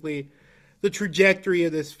basically the trajectory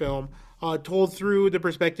of this film, told through the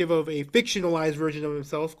perspective of a fictionalized version of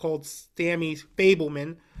himself called Sammy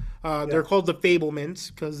Fableman. They're called the Fablemans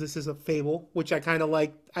because this is a fable, which I kind of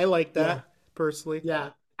like. I like that Yeah. personally. yeah,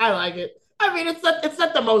 I like it. I mean, it's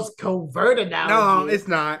not the most covert No, analogy, it's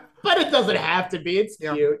not. but it doesn't have to be. It's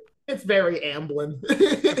Yeah. cute. It's very Amblin.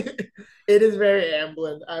 It is very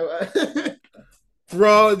Amblin.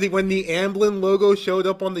 Bro, when the Amblin logo showed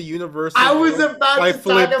up on the Universal, I was about I to talk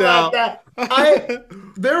flipped about out. that.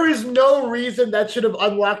 There is no reason that should have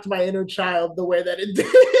unlocked my inner child the way that it did.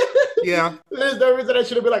 Yeah. There's no reason I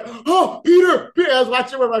should have been like, oh, Peter. I was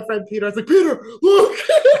watching with my friend Peter. I was like, Peter, look.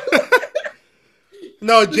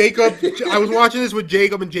 No, Jacob. I was watching this with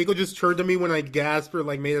Jacob, and Jacob just turned to me when I gasped or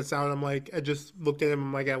like made a sound. I'm like, I just looked at him.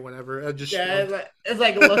 I'm like, yeah, whatever. I just Yeah, shrugged. it's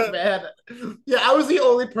like look, man. Yeah, I was the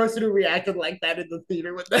only person who reacted like that in the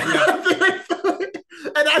theater with Yeah. that.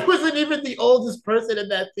 And I wasn't even the oldest person in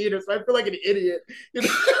that theater, so I feel like an idiot. You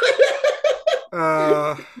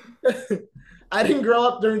Uh, know? I didn't grow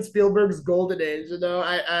up during Spielberg's golden age, you know.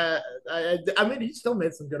 I mean, he still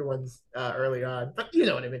made some good ones early on, but you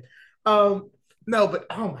know what I mean. Um, no, but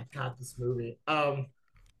oh my god, this movie.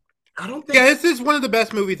 I don't yeah, think. this is one of the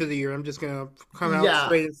best movies of the year. I'm just gonna come out Yeah,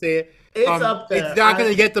 straight and say it. it's up It's there. not gonna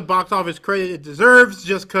I get the box office credit it deserves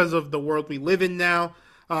just because of the world we live in now.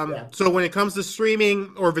 Yeah, So when it comes to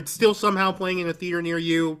streaming, or if it's still somehow playing in a theater near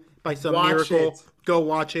you by some watch it. miracle, go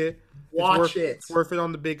watch it. Watch it. It's worth it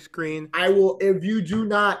on the big screen. I will. If you do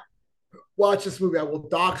not watch this movie, I will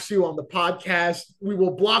dox you on the podcast. We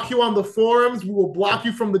will block you on the forums. We will block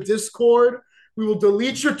you from the Discord. We will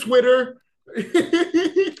delete your Twitter.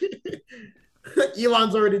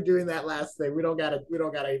 Elon's already doing that last thing. We don't gotta. We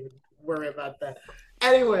don't gotta even worry about that.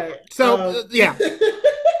 Anyway, So yeah,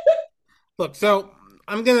 look. So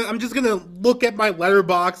I'm just gonna look at my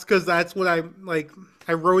letterbox because that's what I like.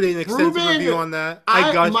 I wrote an extensive review on that. I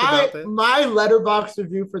gushed about that. my letterbox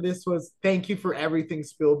review for this was thank you for everything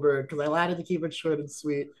Spielberg because I had to keep it short and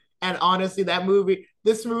sweet. And honestly,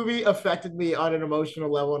 this movie affected me on an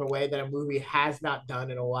emotional level in a way that a movie has not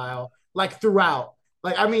done in a while. Like throughout,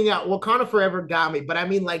 like I mean, yeah, Wakanda Forever got me, but I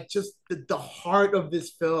mean, like just the heart of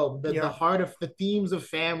this film, the Yeah. heart of the themes of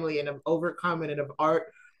family and of overcoming and of art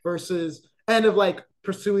versus and of like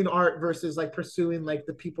pursuing art versus like pursuing like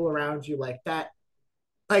the people around you like that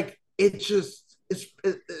like it just it's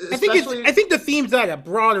especially I think the theme's at a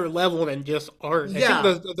broader level than just art. I think yeah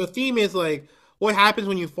the theme is like what happens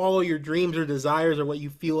when you follow your dreams or desires or what you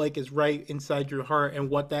feel like is right inside your heart and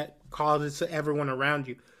what that causes to everyone around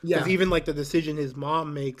you. Because yeah even like the decision his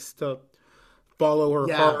mom makes to follow her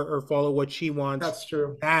yeah heart or follow what she wants, that's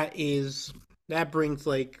true that brings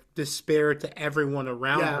like despair to everyone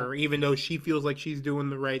around yeah her, even though she feels like she's doing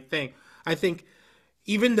the right thing. I think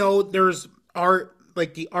even though there's art,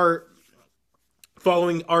 like the art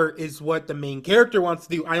following art is what the main character wants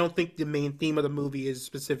to do. I don't think the main theme of the movie is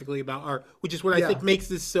specifically about art, which is what I yeah think makes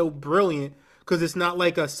this so brilliant because it's not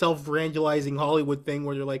like a self-grandializing Hollywood thing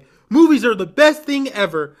where they're like, movies are the best thing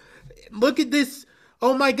ever. Look at this.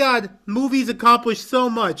 Oh my God, movies accomplish so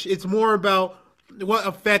much. It's more about what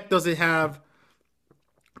effect does it have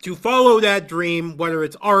to follow that dream, whether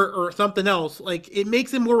it's art or something else. Like it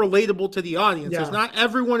makes it more relatable to the audience. Because yeah not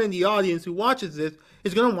everyone in the audience who watches this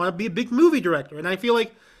is going to want to be a big movie director. And I feel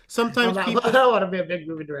like sometimes I people, don't want to be a big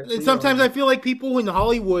movie director and sometimes I feel like people in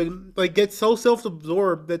Hollywood like get so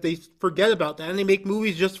self-absorbed that they forget about that and they make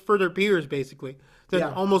movies just for their peers, basically. That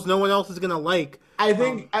yeah almost no one else is going to like. I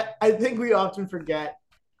think we often forget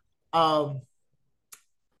um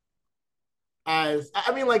as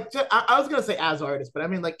I mean like I was gonna say as artists but I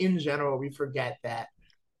mean like in general we forget that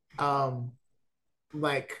um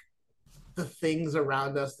like the things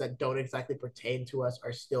around us that don't exactly pertain to us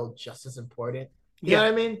are still just as important. You know Yeah,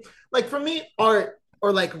 what I mean? Like for me, art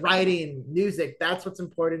or like writing music, that's what's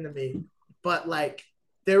important to me. But like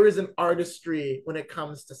there is an artistry when it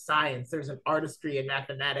comes to science. There's an artistry in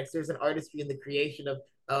mathematics. There's an artistry in the creation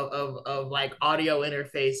of like audio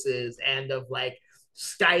interfaces and of like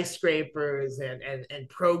skyscrapers and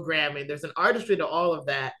programming. There's an artistry to all of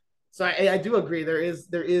that so I do agree. There is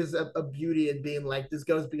a beauty in being like this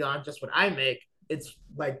goes beyond just what I make. It's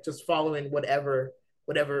like just following whatever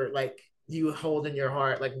like you hold in your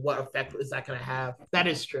heart. Like what effect is that going to have? That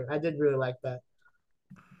is true. I did really like that.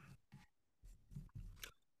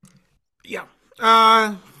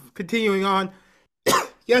 yeah. Continuing on.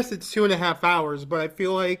 Yes, it's 2.5 hours, but I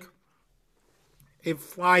feel like it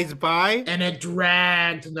flies by. And it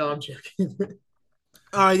dragged. No, I'm joking.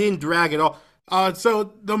 I didn't drag at all.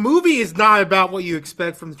 So the movie is not about what you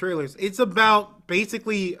expect from the trailers. It's about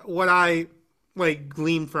basically what I like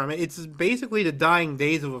gleaned from it. It's basically the dying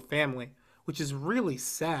days of a family, which is really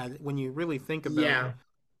sad when you really think about it. Yeah,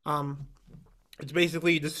 Um, it's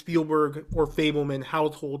basically the Spielberg or Fabelman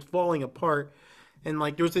household falling apart, and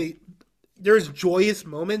like there's joyous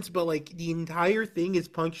moments, but like the entire thing is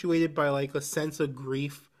punctuated by like a sense of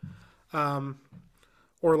grief, um,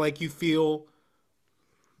 or like you feel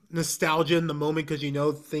nostalgia in the moment because you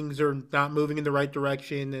know things are not moving in the right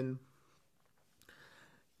direction and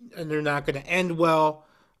they're not going to end well.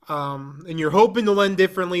 And you're hoping they'll end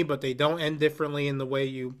differently, but they don't end differently in the way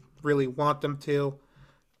you really want them to.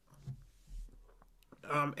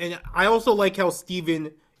 And I also like how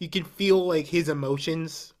Steven, you can feel like his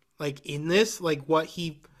emotions, like in this, like what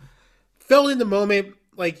he felt in the moment.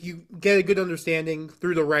 Like you get a good understanding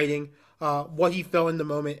through the writing, what he felt in the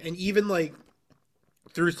moment, and even like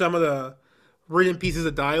through some of the written pieces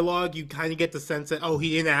of dialogue, you kind of get the sense that he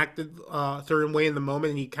didn't act a certain way in the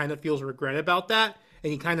moment, and he kind of feels regret about that,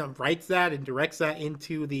 and he kind of writes that and directs that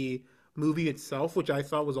into the movie itself, which I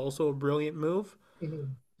thought was also a brilliant move. Mhm.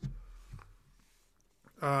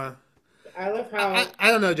 Uh, I love I, how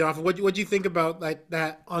I don't know, Jonathan. What do you think about like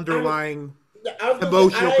that I underlying I was gonna say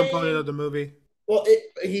emotional component of the movie?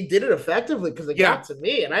 he did it effectively because it Yeah, got to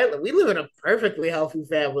me, and I we live in a perfectly healthy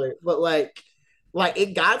family, but like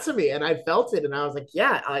it got to me, and I felt it, and I was like,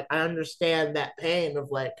 yeah, like I understand that pain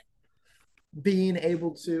of like being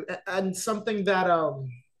able to, and something that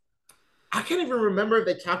I can't even remember if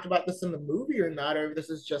they talked about this in the movie or not, or if this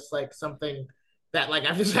is just like something that like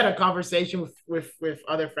I've just had a conversation with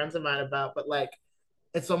other friends of mine about, but like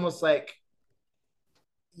it's almost like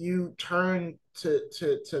you turn to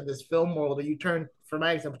this film world, or you turn, for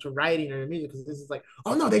my example, to writing or music, because this is like,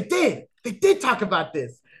 oh no, they did talk about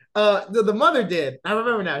this. The mother did. I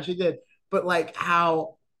remember now, she did. But like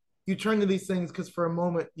how you turn to these things because for a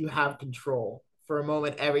moment you have control. For a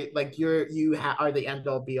moment, are the end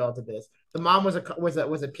all be all to this. The mom was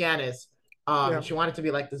a pianist. yeah, She wanted to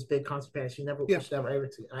be like this big concert pianist. yeah, She never able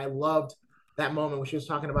to. And I loved that moment when she was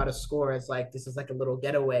talking about a score as like this is like a little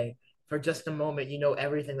getaway for just a moment. You know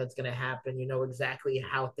everything that's going to happen. You know exactly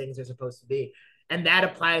how things are supposed to be, and that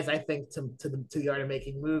applies, I think, to the art of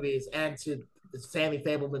making movies and to Stanley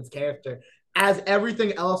Fabelman's character. As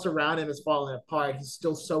everything else around him is falling apart, he's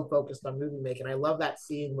still so focused on movie making. I love that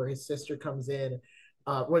scene where his sister comes in.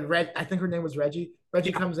 I think her name was Reggie.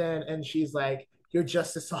 Reggie yeah, comes in and she's like, "You're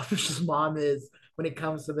just as selfish as mom is when it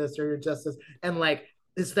comes to this, or you're just as," and like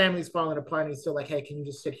his family's falling apart, and he's still like, "Hey, can you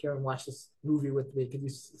just sit here and watch this movie with me? Can you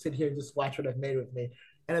sit here and just watch what I've made with me?"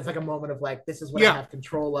 And it's like a moment of like, this is what I yeah. have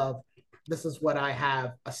control of. This is what I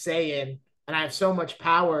have a say in, and I have so much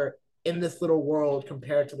power in this little world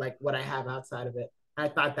compared to like what I have outside of it. I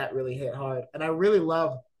thought that really hit hard, and I really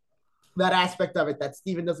love that aspect of it, that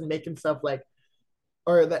Steven doesn't make himself like,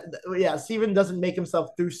 or that yeah, Steven doesn't make himself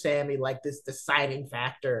through Sammy like this deciding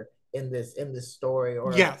factor in this story,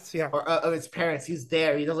 Yes, yeah. or of his parents. He's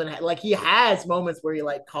there. He doesn't like, he has moments where he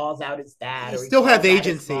like calls out his dad He or he still has calls out his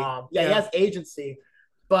agency. mom. Yeah, he Yeah, has agency,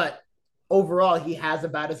 but overall he has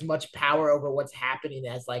about as much power over what's happening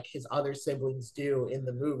as like his other siblings do in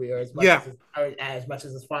the movie, yeah, or as much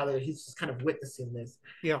as his father. He's just kind of witnessing this,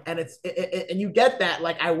 yeah. and and you get that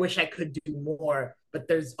like, I wish I could do more, but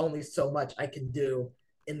there's only so much I can do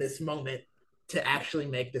in this moment to actually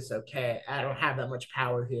make this okay. I don't have that much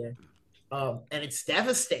power here. And it's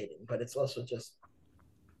devastating, but it's also just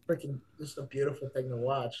freaking just a beautiful thing to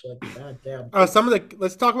watch. Like, god damn, Some it's of the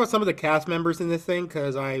let's talk about some of the cast members in this thing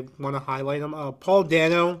because I want to highlight them. Paul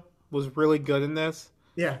Dano was really good in this.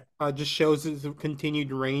 yeah. Just shows his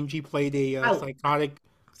continued range. He played a I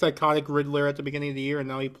psychotic Riddler at the beginning of the year, and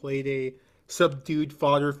now he played a subdued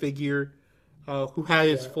father figure who had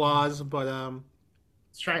his yeah, flaws, but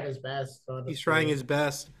he's trying his best, he's trying honestly. his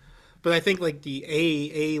best. But I think like the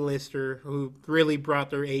A lister who really brought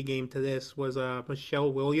their A game to this was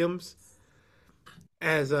Michelle Williams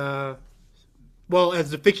as as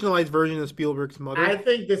the fictionalized version of Spielberg's mother. I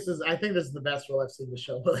think this is the best role I've seen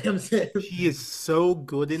Michelle Williams in. She is so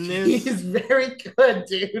good in She this. is very good,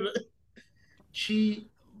 dude. She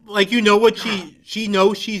Like you know what she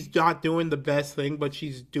knows she's not doing the best thing, but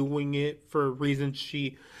she's doing it for reasons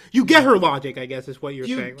she. You get her logic, I guess, is what you're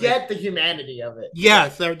you saying. Like get the humanity of it.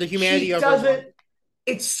 yes, Like, the humanity she of her logic. doesn't.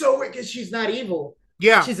 It's so weird because she's not evil.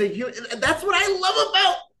 Yeah, She's a human. That's what I love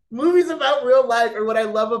about movies about real life, or what I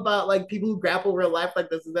love about like people who grapple real life like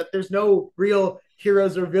this, is that there's no real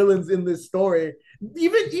heroes or villains in this story.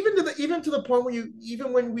 Even to the point where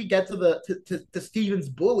even when we get to Steven's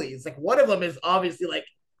bullies, like one of them is obviously like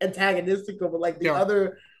antagonistic, but like the yeah.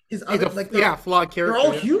 other his He's other a like flawed they're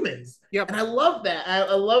all character. Yeah. humans, Yep. and I love that.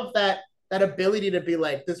 I love that ability to be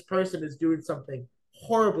like, this person is doing something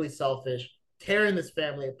horribly selfish, tearing this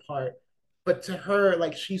family apart, but to her,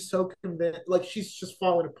 like, she's so convinced, like she's just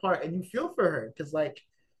falling apart, and you feel for her because like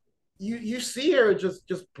you see her just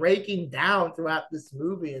breaking down throughout this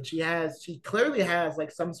movie, and she clearly has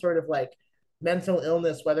like some sort of like mental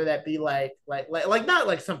illness, whether that be like not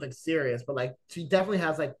like something serious, but like she definitely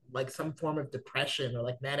has like some form of depression, or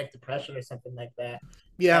like manic depression or something like that.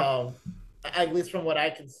 Yeah. um at least from what I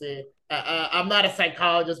can see. I'm not a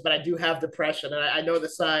psychologist, but I do have depression, and I know the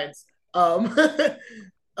signs. Um,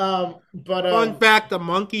 but Fun fact: the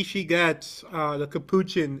monkey she gets, the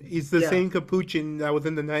capuchin, is the yeah, same capuchin that was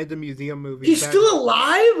in the Night at the Museum movie. he's still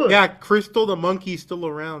alive. Yeah, Crystal the monkey's still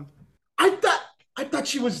around. I thought. I thought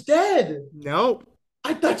she was dead. Nope.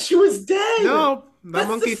 I thought she was dead. No, that That's the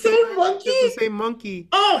monkey's still same alive. It's the monkey. same monkey.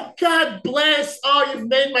 Oh, God bless. Oh, you've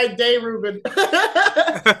made my day, Ruben.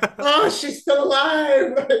 Oh, she's still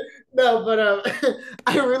alive. No, but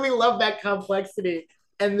I really love that complexity.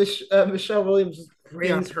 And Michelle Williams just Yeah.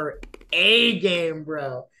 brings her A game,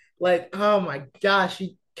 bro. Like, oh my gosh,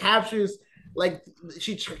 like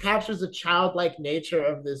captures the childlike nature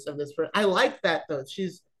of this person. I like that though.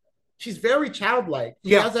 She's very childlike.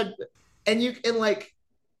 She Yeah. has a, and you can like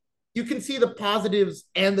you can see the positives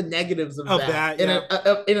and the negatives of Of that that,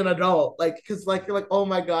 yeah. in an adult, like because like you're like, oh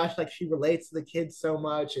my gosh, like she relates to the kids so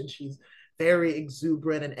much, and she's very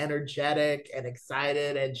exuberant and energetic and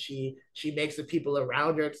excited, and she makes the people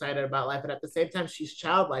around her excited about life, and at the same time she's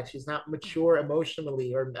childlike. She's not mature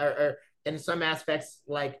emotionally, or in some aspects,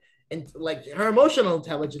 like like her emotional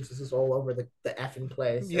intelligence is just all over the effing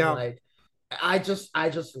place, and Yeah. like I just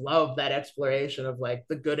love that exploration of like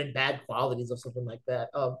the good and bad qualities of something like that.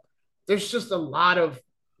 There's just a lot of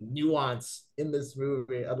nuance in this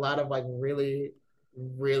movie, a lot of like really,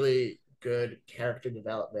 really good character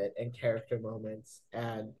development and character moments.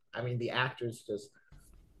 And I mean, the actors just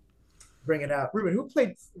bring it out. Ruben, who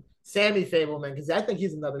played Sammy Fableman? Because I think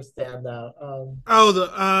he's another standout. Oh, the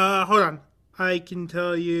hold on. I can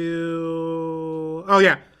tell you. Oh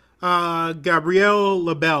yeah, Gabrielle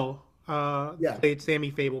LaBelle Yeah, played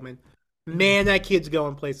Sammy Fableman. Man, that kid's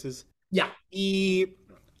going places. yeah, He,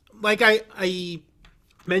 like I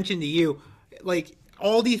mentioned to you, like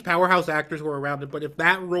all these powerhouse actors were around him, but if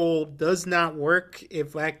that role does not work,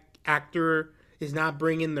 if that actor is not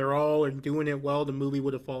bringing their all and doing it well, the movie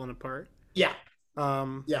would have fallen apart. yeah,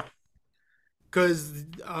 Um, yeah, because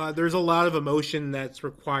there's a lot of emotion that's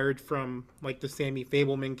required from like the Sammy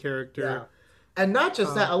Fableman yeah. character. And not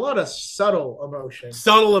just that, Um, a lot of subtle emotion.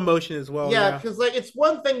 Subtle emotion as well. Yeah, Yeah. because like it's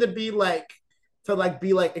one thing to like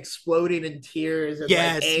be like exploding in tears and like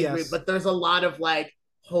Yes. angry, Yes. but there's a lot of like,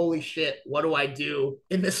 holy shit, what do I do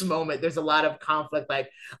in this moment? There's a lot of conflict. Like,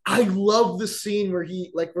 I love the scene where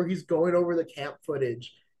he's going over the camp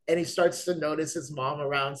footage and he starts to notice his mom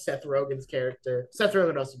around Seth Rogen's character. Seth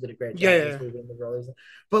Rogen also did a great Yeah. job in Yeah. this movie in the role.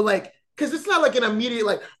 But like, because it's not like an immediate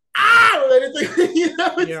like ah, or anything,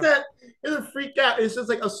 it's Yeah. not it's a freak out. It's just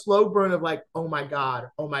like a slow burn of like, oh my god,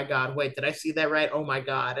 wait, did I see that right? Oh my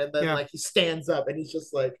god, and then Yeah. like he stands up and he's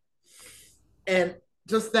just like, and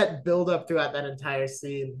just that build up throughout that entire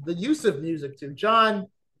scene. The use of music too, John.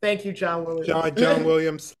 Thank you, John Williams. John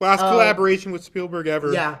Williams. Last uh, collaboration with Spielberg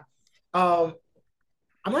ever. yeah. Um,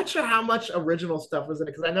 I'm not sure how much original stuff was in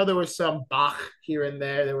it because I know there was some Bach here and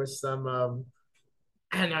there. There was some.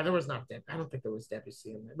 I don't know. There was not. I don't think there was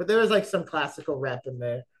Debussy in there, but there was like some classical rep in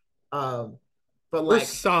there. Um, but There's like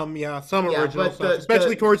some, yeah, some yeah, original but stuff, especially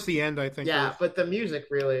the towards the end. I think. yeah, There's but the music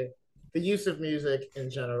really, the use of music in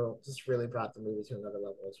general, just really brought the movie to another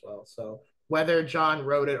level as well. So whether John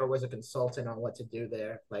wrote it or was a consultant on what to do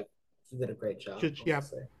there, like he did a great job. yeah.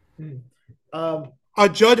 Honestly. Um.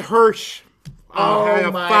 Judd Hirsch had Oh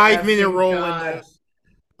a my 5 minute effing role god! in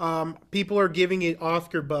this. People are giving it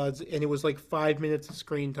Oscar buzz, and it was like 5 minutes of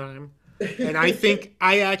screen time. And I think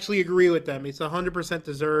I actually agree with them. It's 100%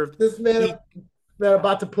 deserved. This He man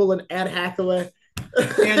about to pull an Anne Hathaway.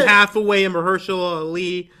 and Hathaway and Mahershala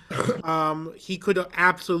Ali. He could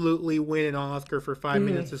absolutely win an Oscar for 5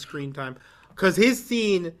 minutes of screen time because his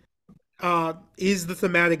scene is the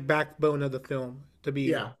thematic backbone of the film. To be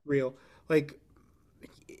Yeah. real, like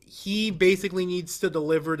he basically needs to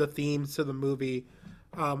deliver the themes to the movie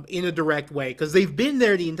in a direct way because they've been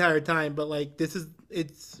there the entire time. But like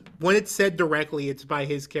it's when it's said directly, it's by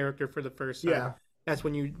his character for the first time. Yeah. That's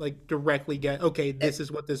when you like directly get okay. This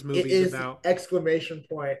is what this movie It is is about. exclamation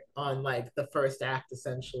point on like the first act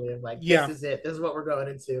essentially of like Yeah. this is it. This is what we're going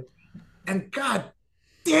into. And god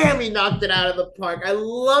damn, he knocked it out of the park. I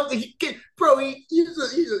love it. Bro,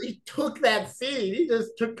 he took that scene. He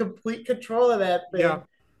just took complete control of that thing. Yeah.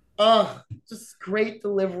 Oh, just great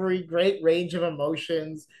delivery, great range of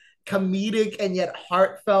emotions, comedic and yet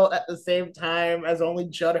heartfelt at the same time, as only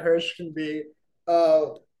Judd Hirsch can be.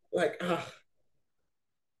 Like,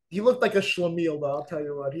 he looked like a schlemiel, though. I'll tell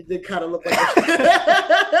you what, he did kind of look like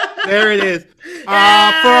a. There it is.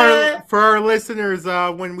 For our listeners,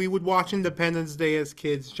 when we would watch Independence Day as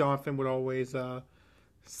kids, Jonathan would always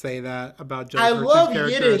say that about Judd I Hirsch's love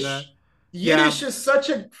character. Yiddish. That. Yiddish is such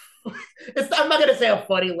a. I'm not gonna say a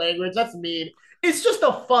funny language. That's mean. It's just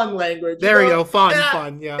a fun language. There you know? go.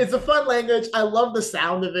 Fun. Yeah. It's a fun language. I love the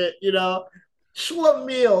sound of it.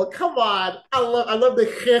 Schlemiel. Come on. I love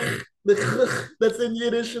the that's in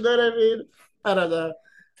Yiddish. You know what I mean? I don't know.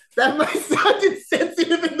 That might sound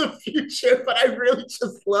insensitive in the future, but I really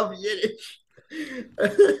just love Yiddish.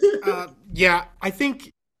 Yeah, I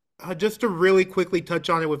think just to really quickly touch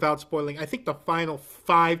on it without spoiling, I think the final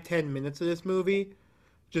 5-10 minutes of this movie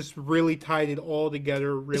just really tied it all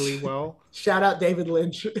together really well. Shout out David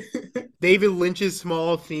Lynch. David Lynch's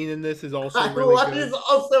small scene in this is also I really love he's good.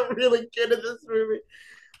 also really good in this movie.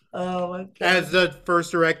 Oh my As god. the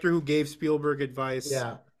first director who gave Spielberg advice.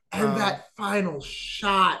 Yeah. And Um, that final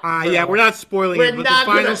shot, yeah, we're bro. not spoiling it, We're but not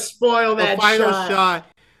gonna spoil the that final shot.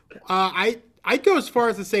 shot. I'd go as far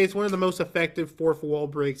as to say it's one of the most effective fourth wall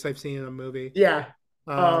breaks I've seen in a movie. Yeah.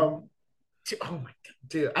 Um, Um, oh my god,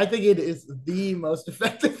 dude! I think it is the most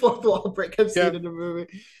effective fourth wall break I've yeah, seen in a movie.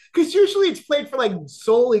 Because usually it's played for like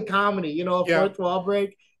solely comedy, a yeah, fourth wall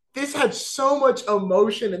break. This had so much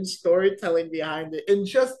emotion and storytelling behind it, and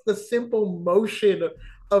just the simple motion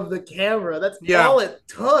of the camera. That's yeah. all it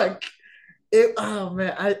took. Oh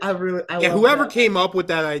man, I really I Yeah, love whoever that. came up with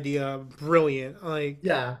that idea, brilliant. Like,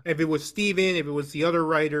 Yeah, if it was Steven, if it was the other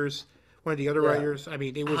writers, one of the other yeah. wreiters, I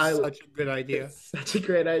mean, it was I such a good idea. It's such a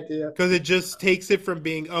great idea. Because it just takes it from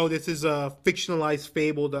being, oh, this is a fictionalized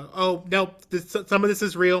fable to, oh, no, some of this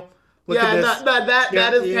is real. Look at Yeah, this. that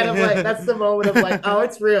Yeah, is kind of like yeah. that's the moment of like, oh,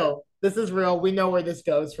 it's real. This is real. We know where this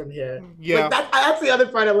goes from here. Like yeah, that's the other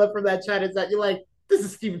part I love from that chat is that you're like, this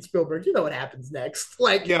is Steven Spielberg. You know what happens next.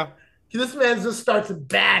 Like yeah. this man just starts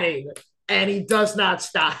batting and he does not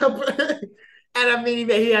stop. And I mean,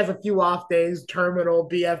 he has a few off days, Terminal,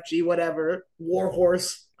 BFG, whatever,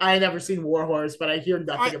 Warhorse. I ain't never seen Warhorse, but I hear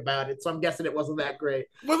nothing I about it, so I'm guessing it wasn't that great.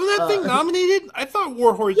 Wasn't that thing Uh, nominated? I thought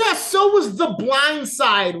Warhorse. yeah, so was The Blind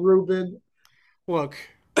Side, Ruben. Look,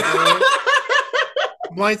 all right.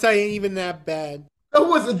 Blindside ain't even that bad. So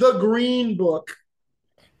was The Green Book.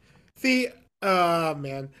 See,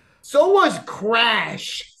 man. So was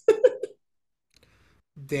Crash.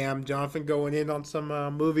 Damn, Jonathan going in on some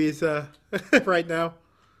movies right now.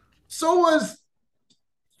 So was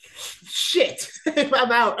shit.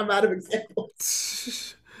 I'm out. I'm out of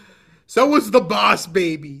examples. So was the boss,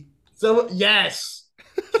 baby. So yes.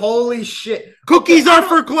 Holy shit. Okay, Cookies are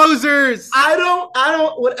for closers.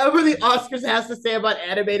 whatever the Oscars has to say about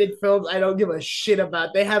animated films, I don't give a shit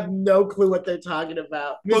about. They have no clue what they're talking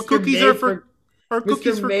about. Well, Mr. cookies Made for are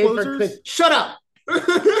cookies Mr. for Made for closers. Shut up.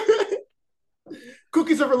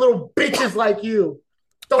 Cookies are for little bitches like you.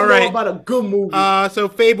 Don't All know right. about a good movie. So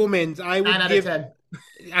Fablemans, I 9 would out of give 10.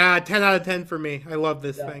 10 out of 10 for me. I love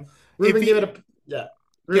this Yeah. thing. Ruben If give you, it a yeah. yeah,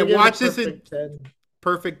 Ruben give it a watch this in perfect 10.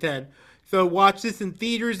 perfect 10. So watch this in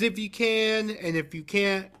theaters if you can, and if you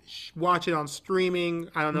can't, watch it on streaming.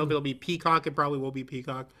 I don't know if it'll be Peacock. It probably will be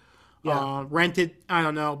Peacock. Yeah. Rent it. I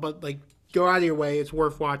don't know, but like, go out of your way. It's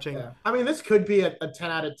worth watching. Yeah. I mean, this could be a 10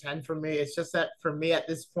 out of 10 for me. It's just that for me at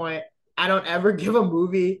this point, I don't ever give a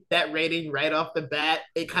movie that rating right off the bat.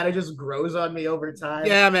 It kind of just grows on me over time.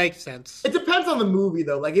 Yeah, makes sense. It depends on the movie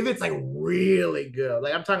though. Like if it's like really good,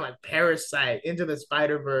 like I'm talking like Parasite, Into the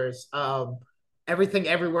Spider-Verse, Everything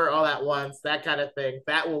Everywhere All at Once, that kind of thing.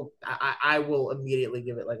 That will I will immediately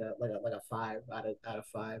give it like a 5 out of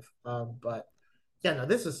 5. But yeah, no,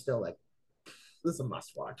 this is still like this is a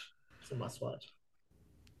must watch. It's a must watch.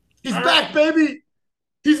 He's All back, right. baby.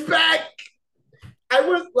 He's back. I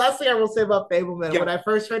was last thing I will say about Fableman. Yeah. When I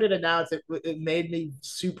first heard it announced, it made me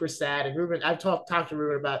super sad. And Ruben, I've talked to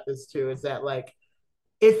Ruben about this too. Is that like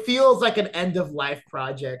it feels like an end of life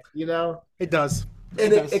project, It does.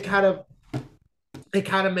 And It does. it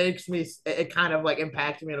kind of makes me. It kind of like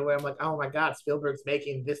impacted me in a way. I'm like, oh my god, Spielberg's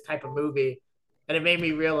making this type of movie, and it made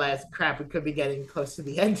me realize, crap, we could be getting close to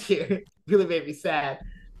the end here. It really made me sad.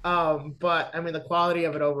 But I mean, the quality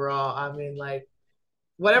of it overall. I mean, like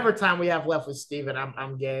whatever time we have left with Steven,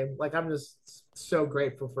 I'm game. Like I'm just so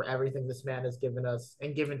grateful for everything this man has given us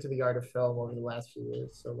and given to the art of film over the last few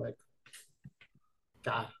years. So like,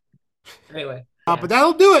 God. Anyway, yeah. But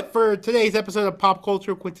that'll do it for today's episode of Pop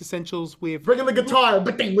Culture Quintessentials. We've Bringing the guitar,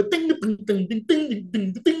 bringing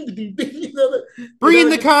bringing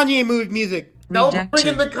the Kanye music. Don't bring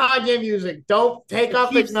in Redacted. the Kanye music. Don't take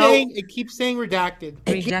off the It keeps saying redacted.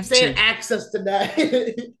 It keeps saying Redacted. access to that.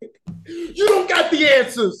 You don't got the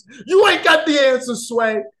answers. You ain't got the answers,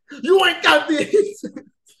 Sway. You ain't got the answers.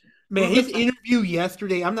 Man, his interview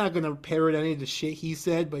yesterday, I'm not going to parrot any of the shit he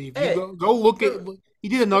said, but if Hey, you go look at, he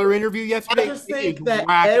did another interview yesterday. I just It think is that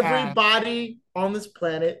whack ass. everybody on this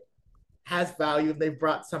planet has value if they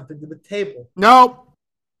brought something to the table. Nope.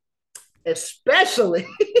 Especially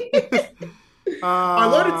our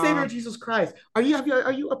Lord and Savior Jesus Christ. Are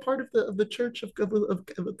you a part of the Church of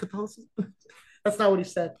Catholicism? That's not what he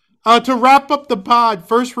said. To wrap up the pod,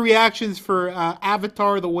 first reactions for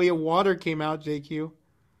Avatar: The Way of Water came out. JQ,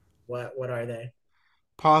 What are they?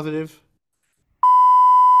 positive.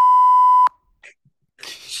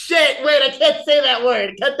 I can't say that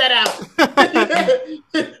word. Cut that out.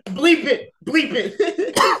 Bleep it. Bleep it.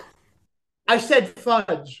 I said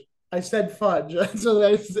fudge. I said fudge.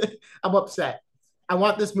 So I'm upset. I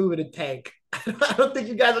want this movie to tank. I don't think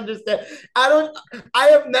you guys understand. I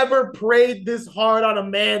have never prayed this hard on a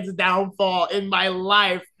man's downfall in my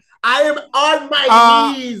life. I am on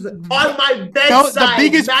my knees, on my bedside. The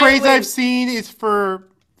biggest praise I've seen is for,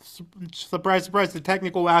 surprise, surprise, the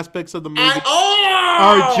technical aspects of the movie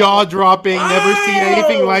are jaw dropping. Never seen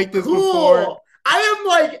anything like this before. I am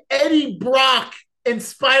like Eddie Brock in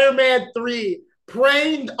Spider-Man 3,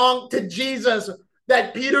 praying to Jesus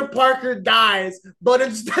that Peter Parker dies, but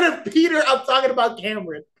instead of Peter, I'm talking about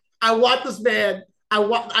Cameron. I want this man. I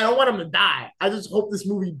don't want him to die. I just hope this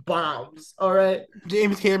movie bombs. All right.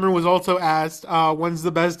 James Cameron was also asked, when's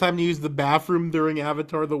the best time to use the bathroom during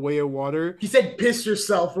Avatar: The Way of Water? He said, "Piss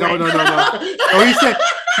yourself." Right? No.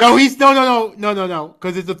 No, he said, no,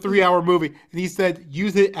 because it's a 3-hour movie. And he said,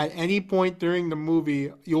 use it at any point during the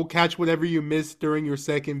movie. You'll catch whatever you missed during your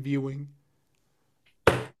second viewing.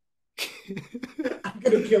 I'm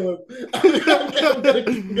gonna kill him. I'm gonna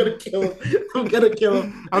kill him. I'm gonna kill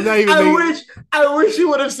him. I'm not even. I wish you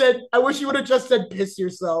would have said. I wish you would have just said, "Piss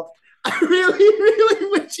yourself." I really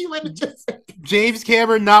wish you would have just said. James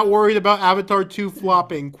Cameron not worried about Avatar 2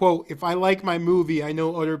 flopping. Quote: "If I like my movie, I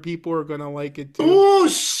know other people are gonna like it too." Oh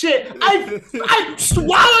shit! Why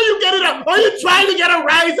are you getting up? Are you trying to get a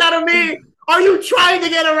rise out of me? Are you trying to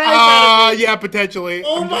get a rise out of me? Yeah, potentially.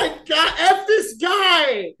 Oh my god, F this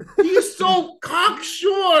guy. He's so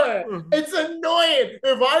cocksure. It's annoying.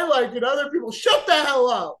 If I like it, other people, shut the hell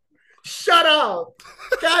up. Shut up.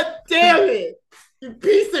 God damn it. You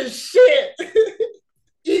piece of shit.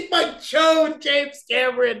 Eat my chode, James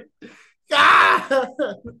Cameron. God.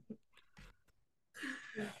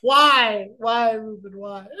 Why? Why, Ruben?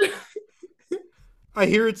 Why? I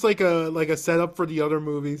hear it's like a setup for the other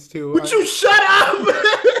movies too. Would you shut up?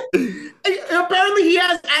 Apparently he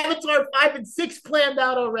has Avatar 5 and 6 planned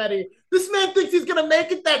out already. This man thinks he's gonna make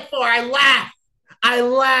it that far. I laugh.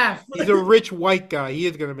 He's a rich white guy. He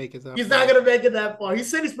is gonna make it that He's far. not gonna make it that far. He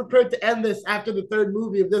said he's prepared to end this after the third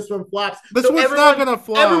movie if this one flops. This one's not gonna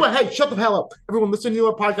flop. Everyone, hey, shut the hell up. Everyone, listen to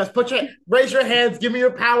our podcast. Raise your hands. Give me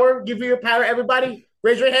your power. Give me your power. Everybody,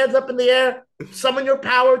 raise your hands up in the air. Summon your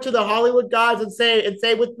power to the Hollywood gods and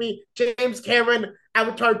say with me, James Cameron,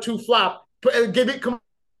 Avatar 2 flop. Come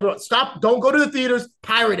on, stop. Don't go to the theaters.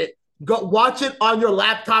 Pirate it. Go watch it on your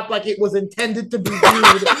laptop like it was intended to be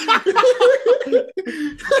viewed.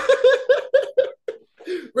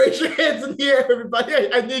 Raise your hands in the air,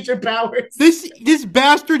 everybody. I need your powers. This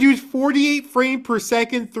bastard used 48 frame per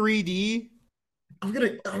second 3D.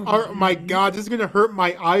 Oh my god, this is gonna hurt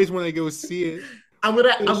my eyes when I go see it. I'm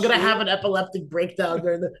gonna have an epileptic breakdown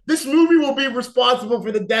during this movie will be responsible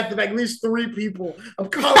for the death of at least 3 people. I'm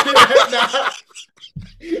calling it right now.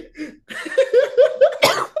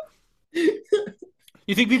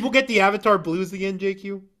 You think people get the Avatar blues again,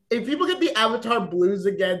 JQ? If people get the Avatar blues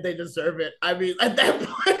again, they deserve it. I mean, at that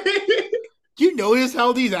point. Do you notice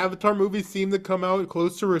how these Avatar movies seem to come out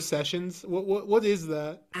close to recessions? What is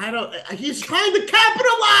that? He's trying to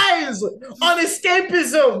capitalize on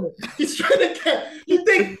escapism. He's trying to. You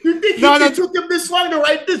think it took him this long to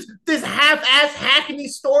write this half-ass hackney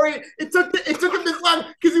story? It took him this long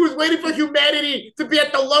because he was waiting for humanity to be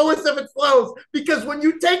at the lowest of its lows. Because when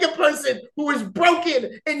you take a person who is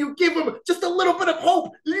broken and you give him just a little bit of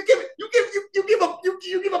hope, you give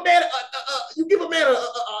a man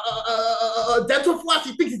a dental floss.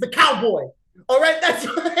 He thinks he's a cowboy. All right, that's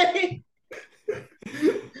right.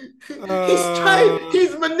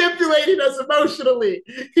 He's manipulating us emotionally.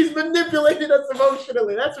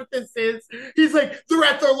 That's what this is. He's like, they're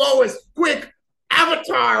at their lowest. Quick,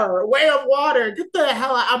 Avatar, Way of Water. Get the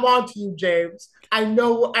hell out. I'm on to you, James. I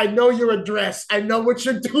know your address. I know what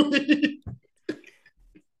you're doing.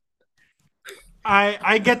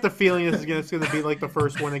 I get the feeling this is gonna be like the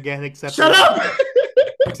first one again, except shut up.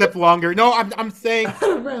 Except longer. No, I'm saying.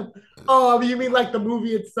 Oh, you mean like the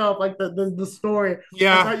movie itself, like the story?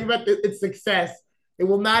 Yeah. I thought you meant its success. It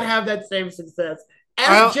will not have that same success.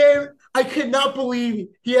 And James, I could not believe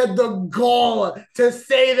he had the gall to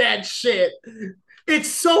say that shit. It's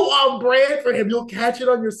so on brand for him. You'll catch it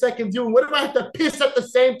on your second viewing. What if I have to piss at the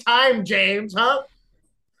same time, James? Huh?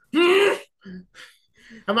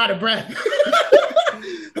 I'm out of breath. I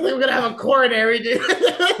think we're gonna have a coronary, dude.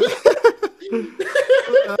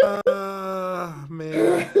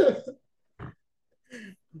 Man.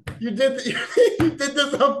 You did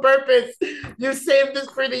this on purpose. You saved this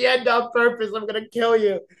for the end on purpose. I'm gonna kill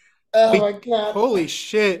you. Oh my god. Holy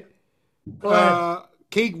shit.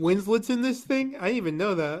 Kate Winslet's in this thing? I didn't even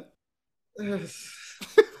know that.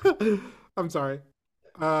 I'm sorry.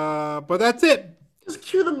 But that's it. Just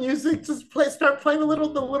cue the music. Just start playing the little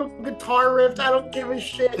guitar riff. I don't give a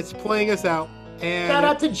shit. It's playing us out. And Shout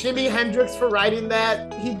out to Jimi Hendrix for writing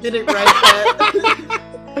that. He didn't write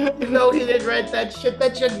that. No, he didn't write that shit.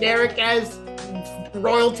 That generic ass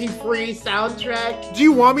royalty-free soundtrack. Do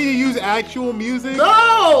you want me to use actual music?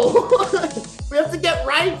 No! We have to get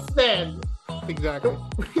rights then. Exactly.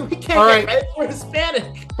 We can't All get right. rights. We're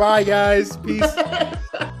Hispanic. Bye, guys. Peace.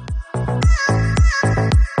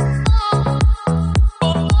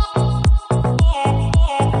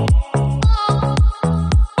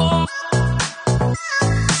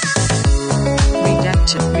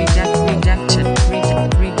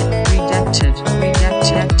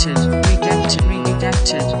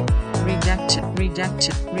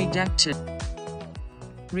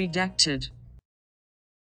 Redacted.